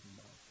vor Augen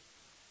macht.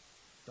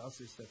 Das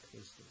ist der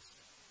Christus.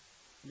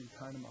 Und in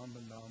keinem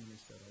anderen Namen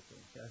ist der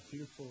Rettung. Herr,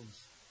 hilf uns,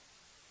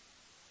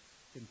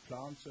 den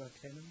Plan zu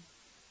erkennen,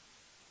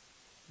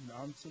 ihn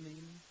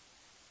anzunehmen,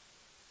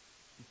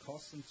 die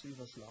Kosten zu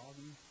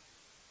überschlagen,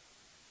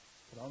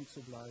 dran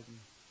zu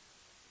bleiben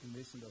und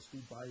wissen, dass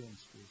du bei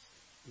uns bist,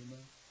 immer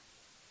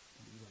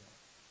und überall.